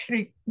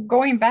actually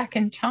going back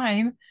in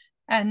time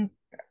and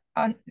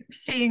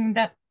seeing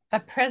that a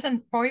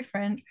present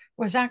boyfriend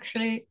was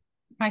actually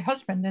my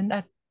husband in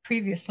that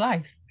previous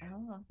life.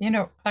 Oh,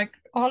 Like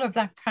all of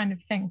that kind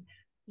of thing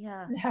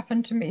yeah.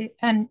 happened to me.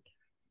 And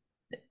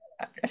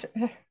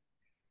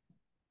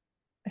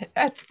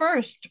at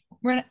first,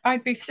 when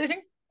I'd be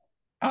sitting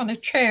on a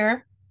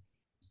chair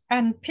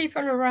and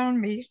people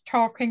around me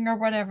talking or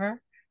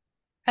whatever,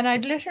 and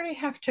I'd literally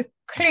have to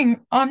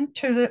cling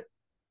onto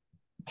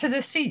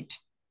the seat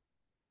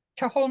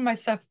to hold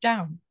myself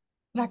down.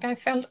 Like Mm, I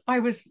felt I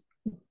was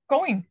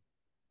going.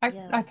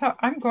 yeah. I thought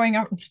I'm going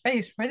out in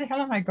space. Where the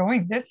hell am I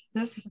going? This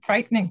is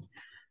frightening.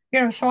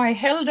 So I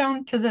held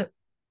on to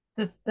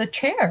the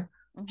chair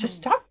to Hmm.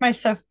 stop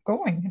myself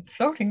going and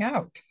floating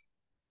out.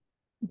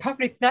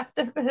 Probably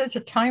there's a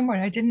time when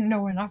I didn't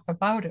know enough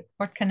about it,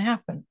 what can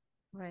happen.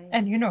 Right.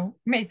 And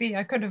maybe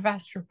I could have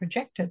astral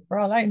projected for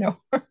all I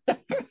know.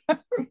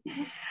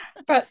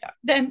 But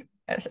then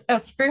a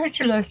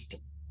spiritualist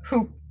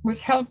who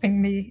was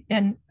helping me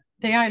in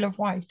the Isle of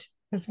Wight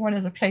is one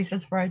of the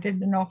places where I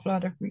did an awful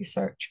lot of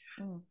research.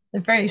 Mm, The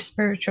very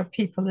spiritual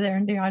people there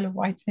in the Isle of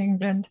Wight,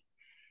 England.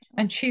 mm,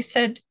 And she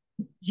said,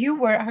 you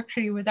were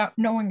actually, without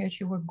knowing it,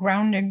 you were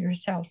grounding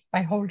yourself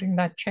by holding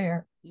that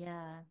chair.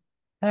 yeah.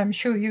 And I'm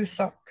sure you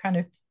saw kind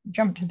of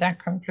jumped to that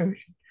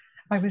conclusion.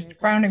 I That was you're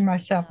grounding grounding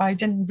myself. I yourself.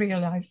 didn't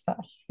realize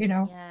that.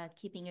 Yeah.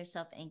 Keeping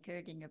yourself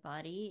anchored in your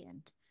body.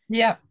 And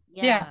Yeah,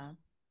 yeah, yeah.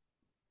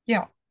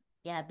 yeah.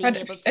 Yeah. Being But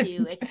able to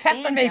it expand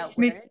fascinates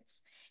me.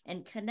 outwards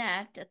and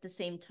connect at the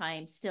same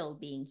time, still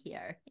being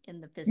here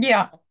in the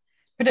Yeah, physical.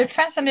 but it That's,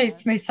 yeah.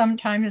 fascinates me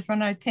sometimes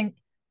when I think,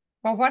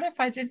 well, what if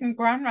I didn't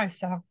ground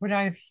myself? Would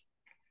I have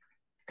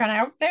gone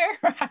out there?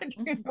 I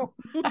don't know.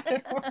 I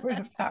don't know what would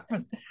have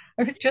happened.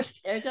 It was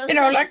just, There goes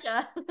like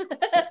Jessica.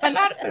 a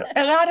lot,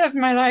 a lot of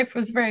my life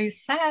was very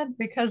sad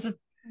because of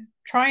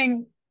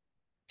trying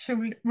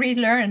to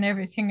relearn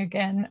everything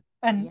again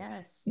and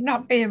Yes.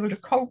 not be able to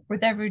cope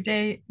with every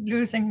day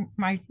losing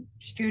my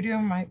studio,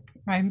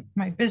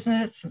 my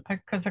business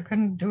because I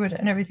couldn't do it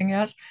and everything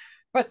else.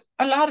 But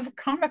a lot of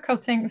comical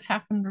things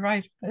happened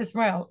right as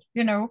well,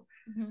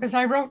 Hmm. because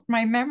I wrote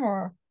my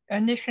memoir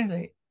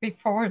initially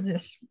before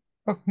this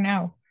book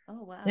now,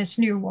 Oh, wow. this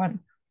new one.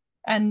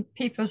 And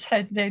people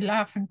said they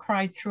laugh and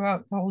cry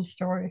throughout the whole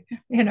story,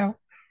 you know.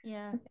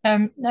 Yeah.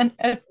 And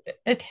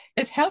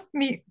it helped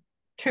me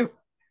to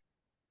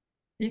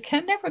you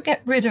can never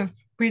get rid of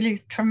really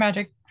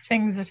traumatic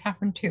things that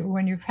happen to you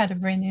when you've had a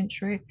brain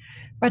injury,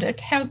 but it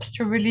helps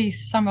to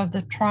release some of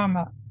the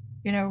trauma,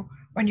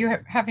 when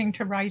you're having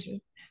to write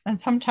it.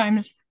 And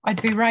sometimes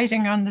I'd be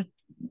writing and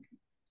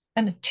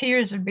the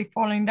tears would be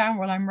falling down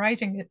while I'm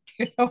writing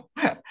it,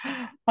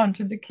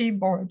 onto the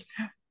keyboard.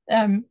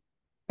 Um,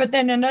 but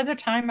then another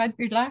time I'd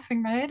be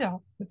laughing my head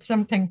off at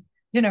something,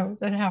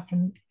 that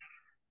happened.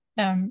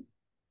 Um,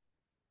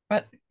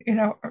 But,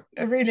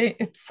 really,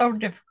 it's so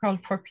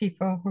difficult for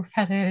people who've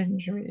had an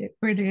injury. It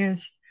really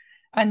is.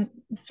 And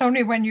it's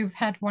only when you've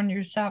had one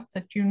yourself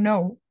that you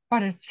know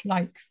what it's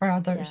like for Yeah.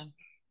 others.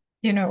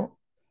 You Yeah. know,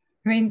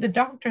 I mean, the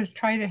doctors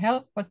try to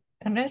help, but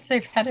unless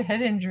they've had a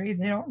head injury,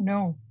 they don't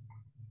know.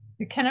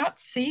 You cannot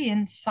see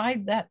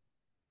inside that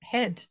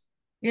head,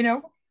 you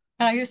know?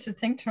 And I Hmm. used to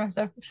think to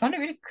myself, if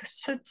somebody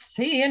could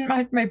see in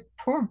my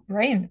poor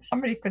brain, if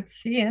somebody could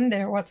see in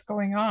there what's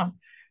going on,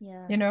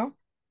 Yeah. you know?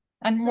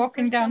 And So for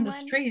walking down the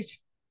someone street,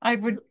 I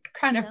would who,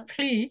 kind of yeah.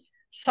 plea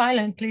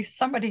silently,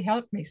 somebody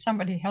help me,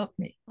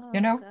 you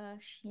Oh know?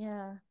 gosh.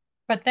 Yeah.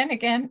 But then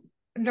again,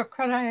 look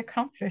what I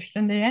accomplished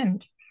in the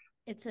end.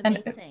 It's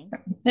And amazing.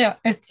 yeah,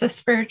 it's a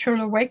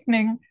spiritual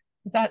awakening.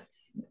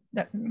 That's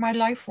that my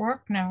life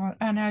work now.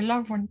 And I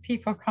love when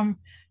people come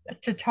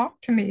to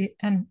talk to me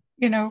and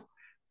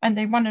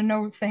they want to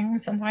know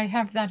things and I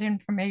have that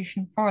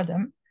information for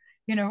them.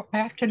 I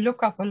have to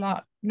look up a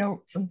lot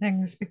notes and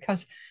things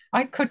because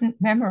I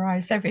couldn't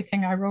memorize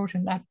everything I wrote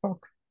in that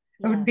book.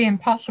 It would Yeah. be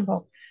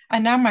impossible.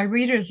 And now my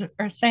readers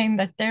are saying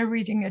that they're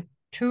reading it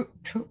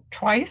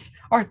twice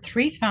or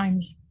three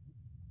times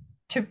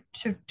to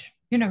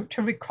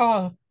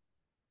recall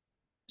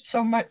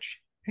so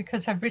much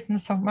because I've written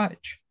so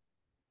much.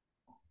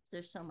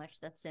 There's so much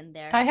that's in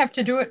there. I have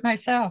to do it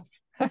myself.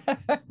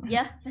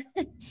 Yeah.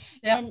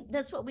 Yeah, And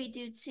that's what we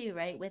do too,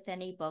 right? With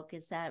any book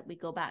is that we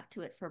go back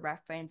to it for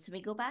reference and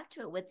we go back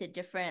to it with a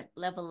different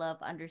level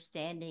of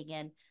understanding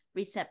and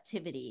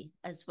receptivity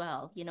as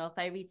well. If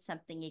I read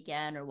something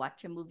again or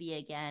watch a movie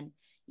again,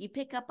 you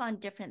pick up on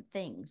different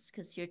things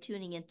because you're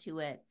tuning into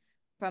it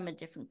from a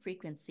different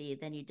frequency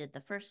than you did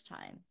the first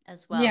time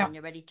as well. yeah. And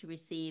you're ready to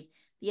receive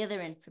the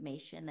other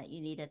information that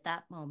you need at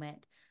that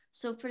moment.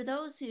 So for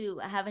those who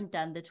haven't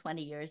done the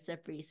 20 years of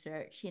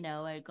research,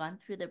 or gone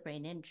through the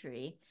brain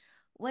injury,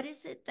 what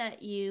is it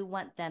that you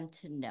want them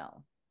to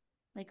know?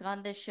 Like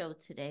on the show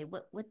today,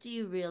 what do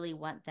you really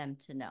want them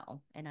to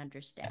know and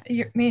understand?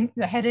 You mean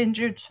the head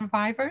injured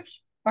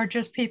survivors or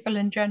just people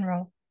in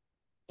general?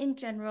 In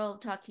general,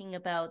 talking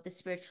about the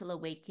spiritual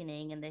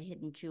awakening and the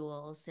hidden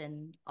jewels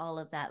and all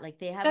of that, like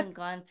they That haven't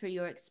gone through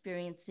your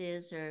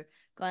experiences or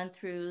gone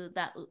through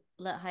that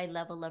high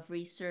level of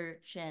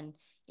research and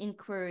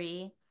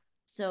inquiry.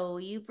 So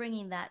you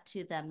bringing that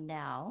to them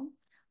now,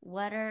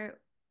 what are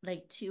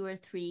like two or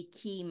three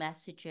key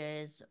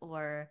messages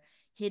or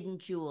hidden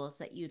jewels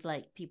that you'd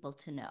like people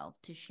to know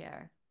to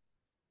share?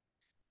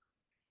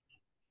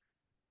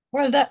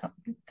 Well,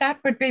 that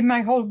would be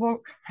my whole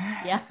book.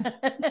 Yeah.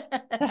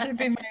 That would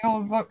be my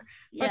whole book.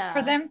 But for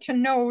Yeah. them to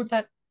know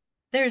that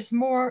there's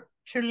more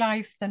to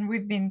life than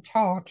we've been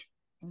taught,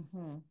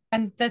 Mm-hmm.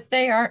 and that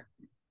they are,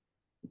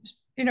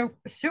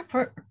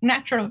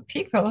 supernatural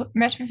people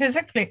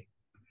metaphysically.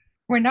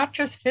 We're not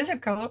just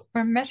physical,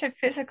 we're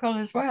metaphysical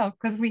as well,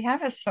 because we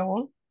have a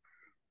soul,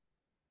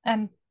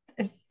 and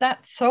it's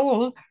that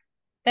soul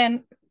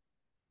then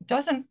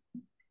doesn't,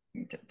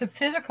 the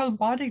physical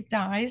body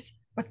dies,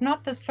 but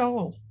not the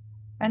soul.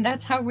 And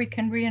that's how we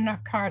can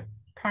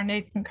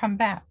reincarnate and come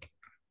back,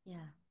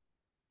 Yeah.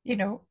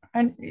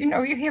 And,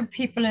 you hear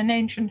people in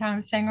ancient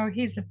times saying, oh,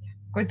 he's a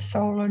good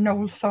soul or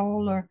no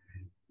soul, or,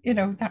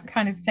 that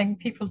kind of thing.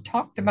 People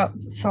talked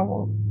about the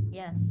soul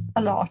Yes.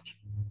 a lot.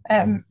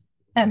 Um, Yes.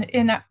 and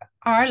in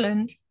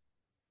Ireland,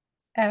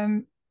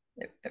 um,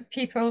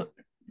 people,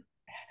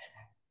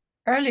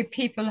 early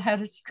people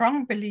had a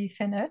strong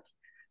belief in it,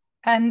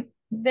 and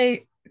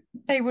they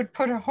would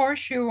put a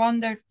horseshoe on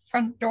their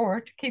front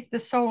door to keep the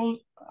soul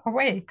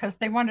away because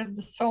they wanted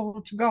the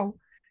soul to go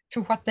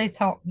to what they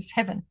thought was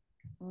heaven.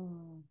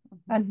 Mm-hmm.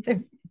 And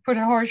they put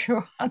a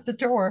horseshoe on the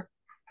door.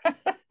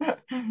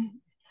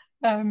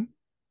 um,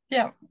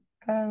 yeah.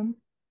 Um,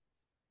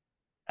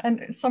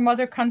 and some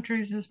other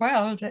countries as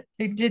well, that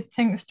they did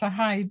things to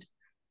hide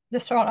the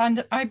soul.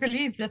 And I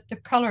believe that the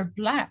color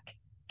black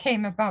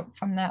came about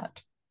from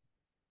that.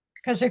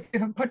 Because if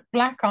you put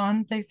black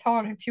on, they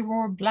thought if you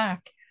wore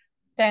black,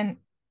 then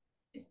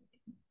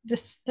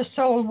the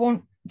soul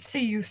won't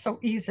see you so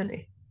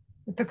easily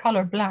with the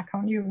color black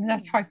on you. And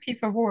that's Mm, why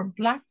people wore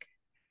black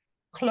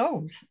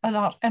clothes a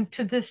lot. And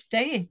to this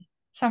day,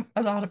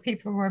 a lot of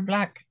people wear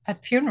black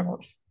at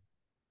funerals.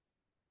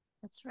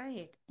 that's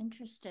right.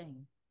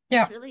 Interesting.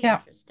 That's Yeah, really yeah,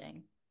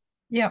 interesting.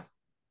 yeah.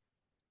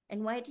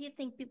 And why do you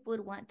think people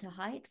would want to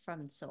hide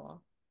from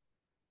soul?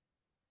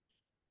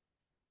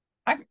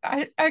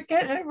 I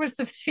guess it was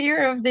the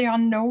fear of the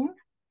unknown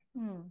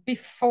Hmm.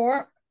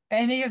 before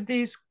any of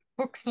these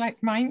books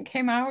like mine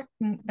came out,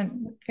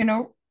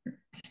 Mm-hmm.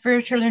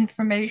 spiritual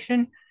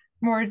information,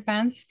 more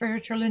advanced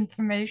spiritual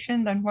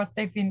information than what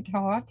they've been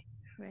taught.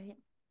 Right.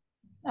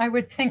 I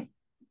would think,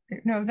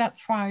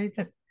 that's why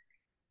that,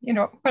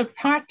 well,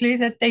 partly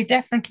that they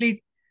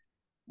definitely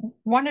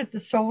wanted the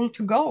soul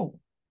to go,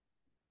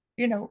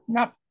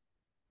 not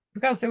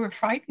because they were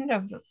frightened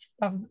of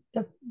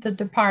the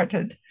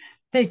departed.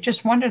 They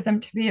just wanted them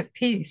to be at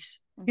peace,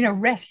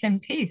 Mm-hmm. rest in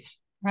peace,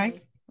 right?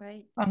 Right.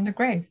 Right. On the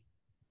grave.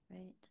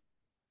 Right.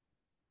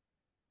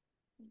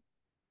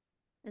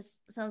 This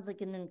sounds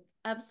like an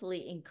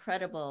absolutely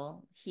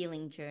incredible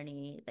healing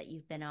journey that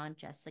you've been on,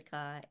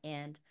 Jessica,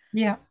 and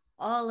Yeah.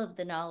 all of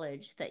the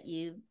knowledge that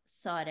you've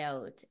sought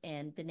out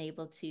and been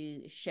able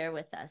to share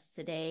with us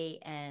today.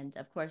 And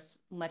of course,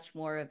 much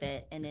more of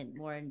it and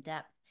more in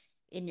depth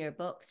in your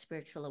book,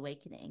 Spiritual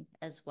Awakening,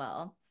 as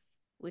well,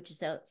 which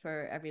is out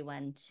for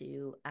everyone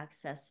to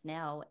access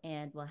now.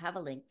 And we'll have a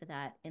link for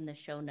that in the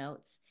show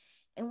notes.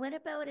 And what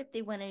about if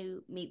they want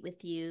to meet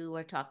with you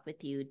or talk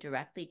with you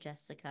directly,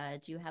 Jessica?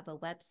 Do you have a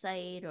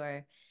website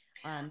or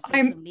social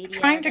I'm media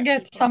trying to that get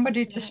people can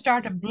somebody to connect?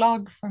 start a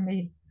blog for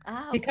me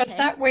Ah, because okay.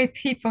 that way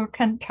people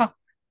can talk,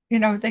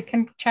 they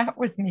can chat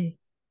with me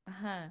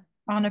Uh-huh.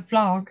 on a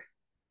blog.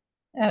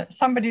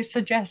 Somebody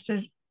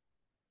suggested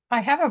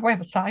I have a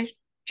website,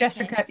 Okay.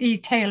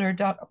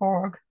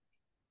 jessicaetaylor.org,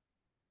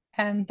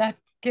 and that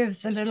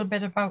gives a little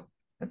bit about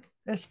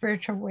the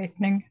spiritual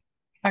awakening,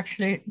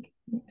 actually.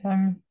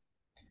 Um,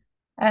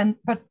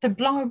 but the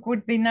blog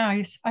would be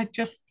nice. I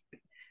just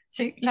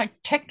see like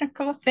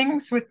technical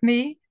things with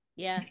me.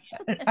 Yeah.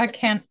 I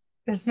can't.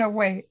 There's no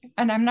way,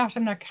 and I'm not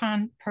an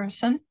account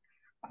person.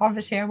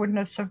 Obviously, I wouldn't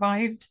have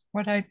survived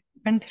what I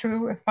went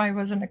through if I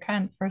was an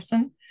account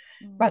person.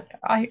 Mm, But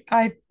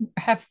I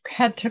have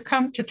had to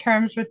come to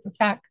terms with the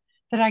fact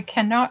that I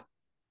cannot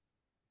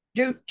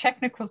do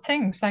technical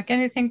things. Like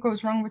anything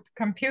goes wrong with the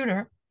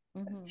computer,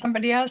 mm-hmm.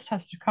 somebody else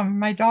has to come,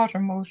 my daughter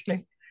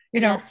mostly,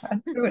 Yes.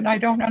 and do it. And I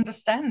don't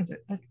understand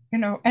it,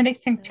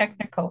 anything Oh.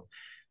 technical.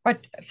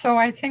 But so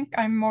I think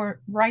I'm more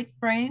right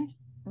brain,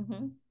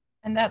 Mm-hmm.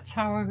 and that's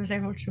how I was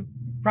able to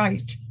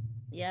write.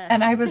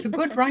 And Yes. I was a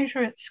good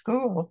writer at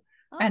school.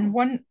 And Oh.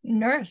 one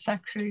nurse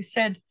actually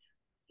said,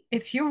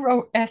 if you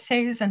wrote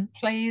essays and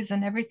plays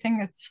and everything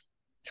at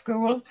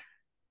school,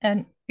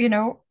 and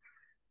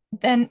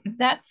then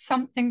that's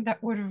something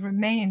that would have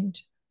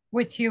remained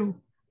with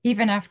you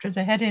even after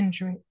the head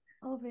injury.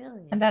 Oh, And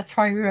really? that's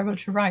why we were able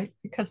to write,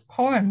 because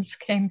poems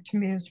came to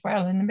me as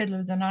well in the middle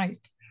of the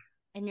night.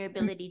 And your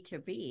ability to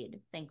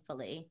read,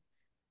 thankfully,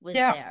 was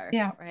Yeah, there,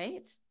 yeah,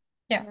 right?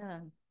 yeah. Yeah.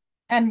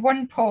 And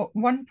one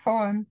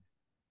poem,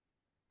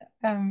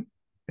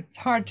 it's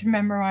hard to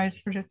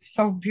memorize, but it's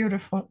so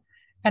beautiful.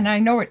 And I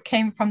know it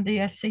came from the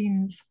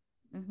Essenes,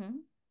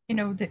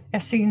 Mm-hmm. the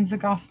Essenes, the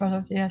Gospel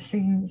of the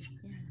Essenes.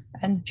 Yeah.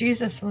 And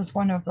Jesus was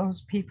one of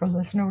those people,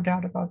 there's no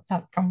doubt about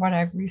that from what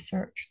I've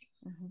researched,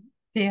 Mm-hmm.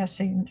 the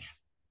Essenes,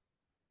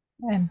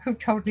 who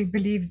totally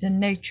believed in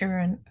nature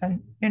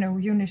and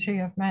unity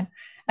of man.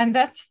 And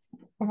that's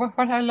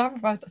what I love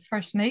about the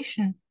First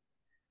Nation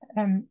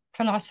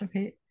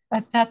philosophy,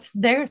 that's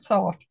their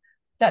thought,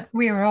 that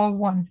we are all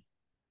one.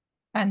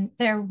 And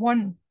they're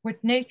one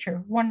with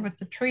nature, one with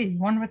the tree,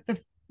 one with the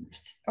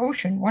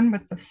ocean, one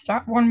with the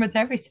star, one with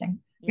everything.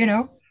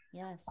 Yes,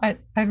 yes,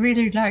 I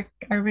really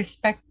I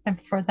respect them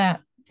for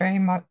that very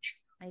much.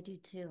 I do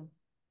too.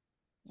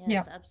 Yeah.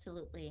 Yes,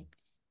 absolutely.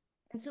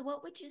 And so,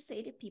 what would you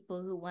say to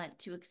people who want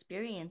to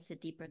experience a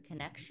deeper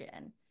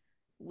connection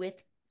with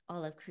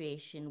all of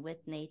creation,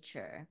 with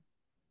nature?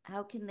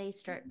 How can they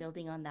start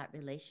building on that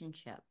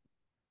relationship?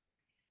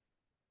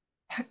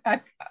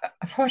 I,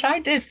 what I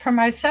did for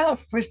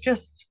myself was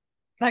just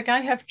like I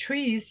have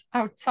trees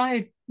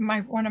outside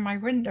my one of my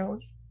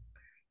windows.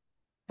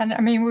 And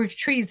I mean, we've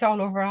trees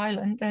all over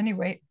Ireland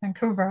anyway,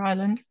 Vancouver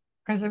Island,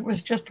 because it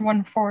was just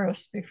one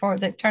forest before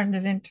they turned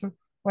it into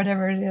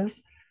whatever it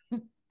is.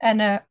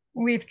 And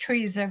we have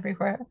trees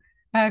everywhere.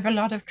 I have a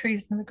lot of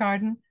trees in the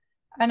garden.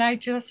 And I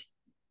just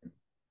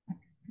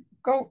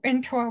go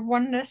into a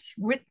oneness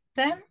with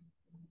them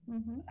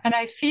Mm-hmm. and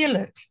I feel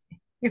it.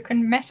 You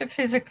can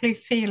metaphysically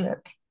feel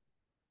it.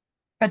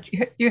 But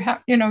you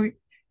have,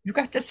 you've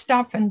got to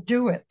stop and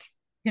do it,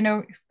 you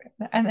know,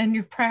 and then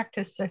you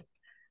practice it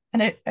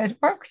and it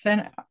works.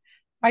 And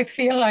I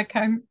feel like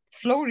I'm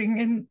floating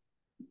in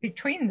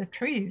between the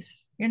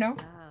trees,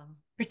 Wow.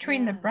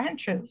 between the Yeah.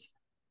 branches.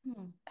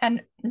 Hmm.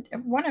 And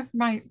one of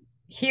my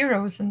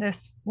heroes in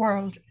this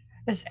world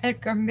is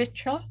Edgar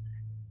Mitchell,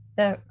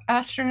 the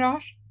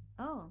astronaut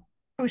Oh,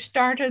 who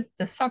started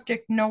the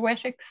subject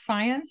noetic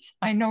science.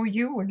 I know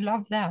you would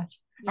love that.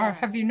 Or yeah.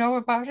 have you know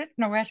about it, I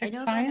noetic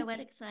know about science?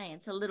 noetic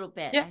science a little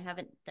bit. Yeah, I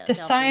haven't the delved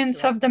into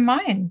science it. of the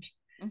mind.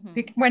 Mm-hmm.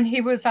 When he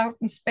was out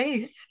in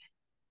space,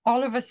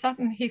 all of a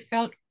sudden he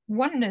felt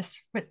oneness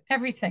with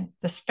everything,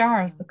 the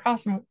stars, Wow. the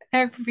cosmos,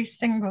 every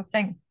single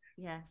thing.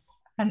 Yes.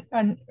 And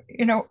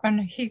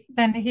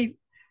he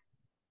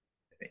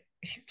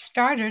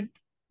started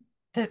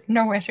the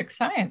noetic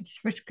science,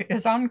 which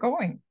is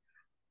ongoing,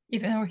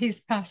 even though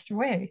he's passed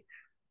away.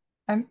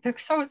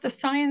 So the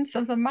science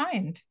of the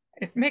mind,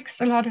 it makes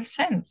a lot of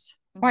sense.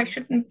 Why Mm-hmm.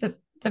 shouldn't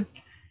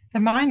the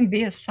mind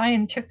be a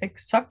scientific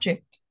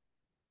subject?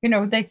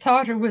 They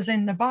thought it was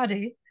in the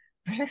body,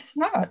 but it's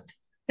not.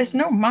 There's Mm.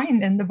 no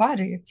mind in the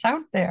body. It's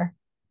out there,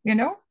 you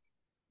know,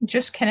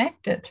 just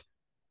connected.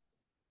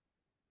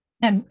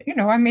 And,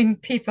 I mean,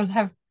 people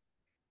have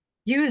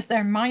used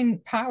their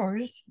mind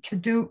powers to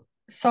do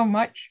so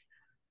much.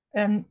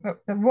 And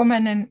a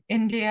woman in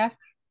India,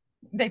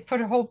 they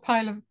put a whole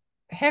pile of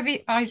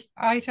heavy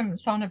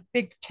items on a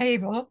big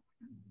table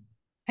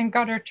and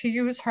got her to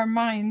use her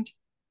mind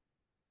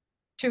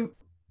to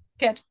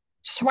get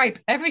swipe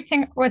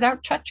everything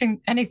without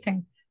touching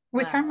anything.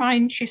 With her Wow.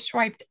 mind, she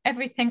swiped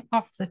everything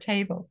off the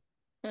table.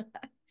 Yeah,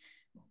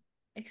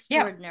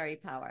 Extraordinary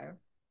power.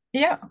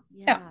 yeah,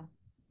 yeah. Yeah.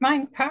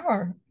 Mind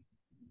power.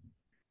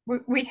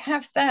 We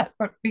have that,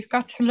 but we've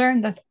got to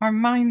learn that our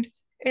mind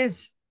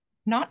is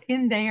not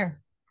in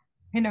there,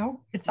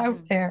 it's out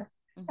Mm-hmm. there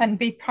Mm-hmm. and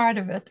be part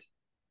of it.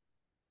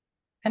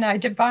 And I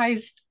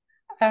devised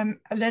a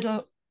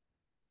little,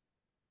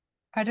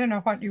 I don't know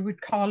what you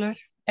would call it,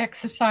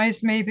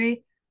 exercise maybe.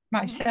 Mm-hmm.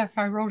 Myself,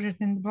 I wrote it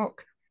in the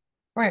book,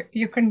 where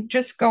you can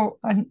just go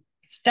and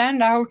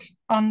stand out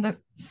on the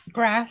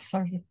grass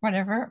or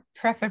whatever,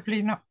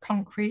 preferably not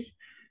concrete,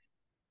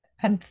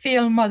 and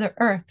feel Mother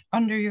Earth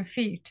under your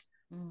feet.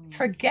 Mm.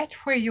 Forget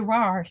where you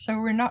are so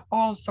we're not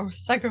all so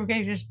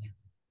segregated.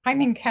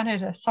 I'm in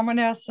Canada, someone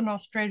else in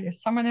Australia,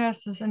 someone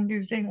else is in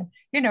New Zealand.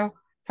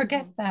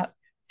 Forget Mm-hmm. that.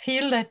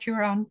 Feel that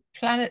you're on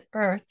planet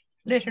Earth,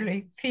 Mm-hmm.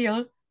 literally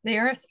feel the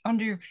earth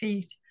under your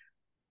feet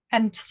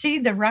and see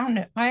the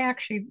roundness. I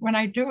actually, when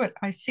I do it,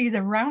 I see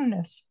the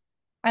roundness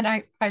and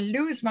I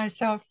lose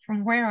myself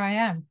from where I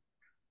am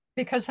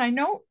because I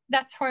know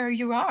that's where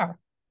you are.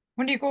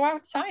 When you go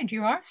outside,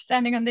 you are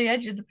standing on the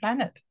edge of the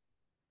planet.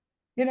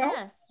 You know,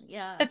 Yes.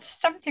 Yeah. it's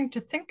something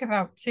to think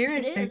about It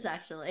seriously. is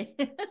actually.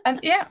 And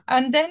yeah,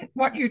 and then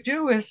what you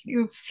do is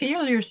you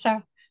feel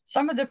yourself.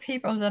 Some of the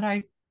people that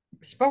I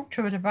spoke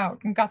to it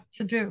about and got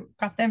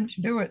them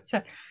to do it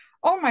said,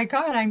 "Oh my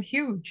God, I'm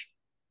huge."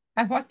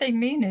 And what they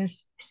mean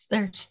is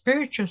their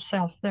spiritual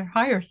self, their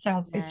higher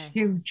self is Yes.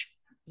 huge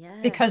Yes.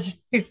 because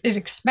it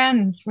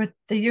expands with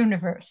the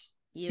universe,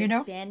 You you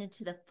know? expand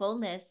into the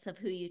fullness of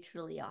who you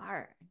truly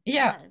are.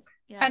 Yeah. Yes.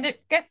 And Yes.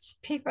 it gets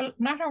people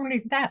not only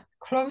that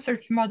closer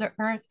to Mother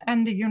Earth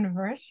and the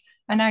universe.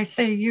 And I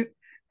say you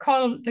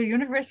call the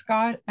universe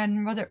God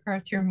and Mother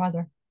Earth your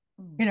mother,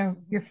 your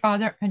Mm-hmm.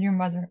 father and your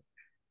mother.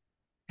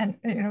 And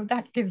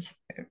that gives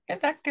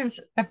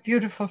a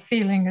beautiful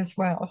feeling as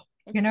well,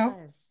 It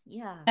does.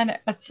 Yeah. and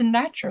it's a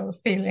natural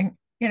feeling.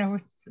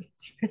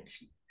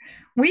 It's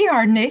we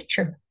are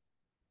nature.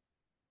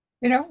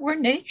 We're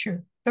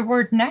nature. the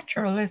word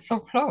natural is so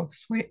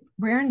close.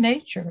 We're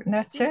nature, and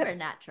that's it.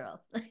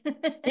 Supernatural.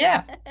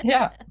 Yeah,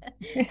 yeah,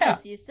 yeah.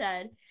 As you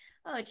said.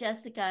 Oh,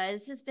 Jessica,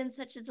 this has been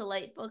such a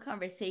delightful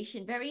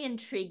conversation. Very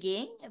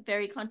intriguing,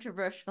 very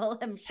controversial,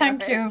 I'm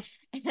Thank sure.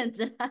 you.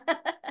 And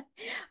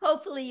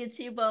hopefully,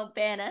 YouTube won't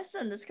ban us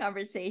on this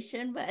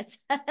conversation, but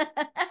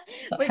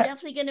we're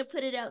definitely going to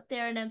put it out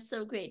there. And I'm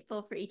so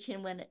grateful for each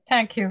and one,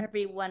 Thank you.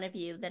 every one of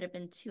you that have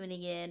been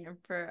tuning in and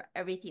for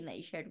everything that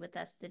you shared with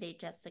us today,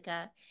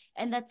 Jessica.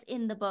 And that's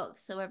in the book.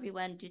 So,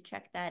 everyone, do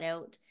check that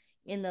out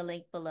in the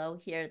link below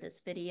here,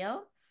 this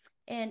video.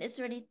 And is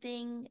there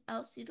anything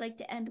else you'd like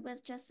to end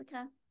with,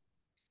 Jessica?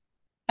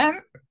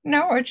 Um,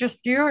 no, it's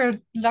just you're a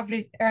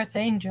lovely earth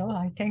angel,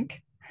 I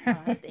think.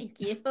 Thank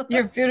you.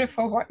 You're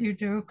beautiful what you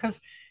do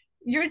because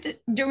you're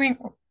doing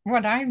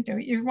what I'm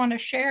doing. You want to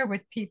share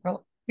with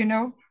people,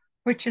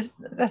 which is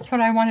that's what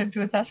I want to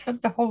do. That's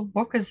what the whole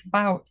book is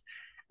about.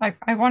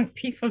 I want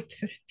people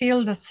to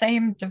feel the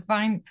same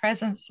divine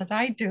presence that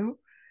I do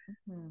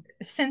Mhm.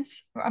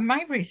 since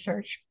my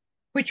research,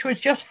 which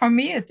was just for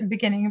me at the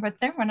beginning. But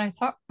then when I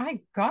thought, my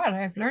God,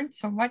 I've learned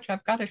so much,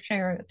 I've got to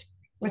share it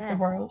with the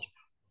world. Yes,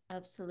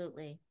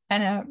 absolutely.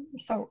 And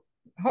so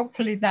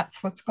hopefully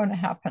that's what's going to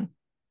happen.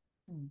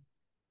 Mm.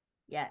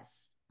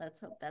 Yes,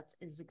 let's hope that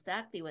is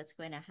exactly what's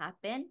going to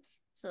happen.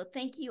 So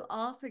thank you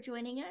all for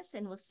joining us,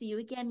 and we'll see you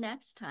again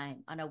next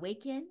time on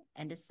Awaken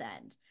and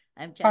Ascend.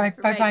 I'm All right,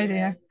 Jennifer bye bye, Regular.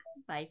 dear.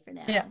 Bye for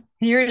Yeah, now.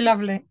 you're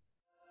lovely.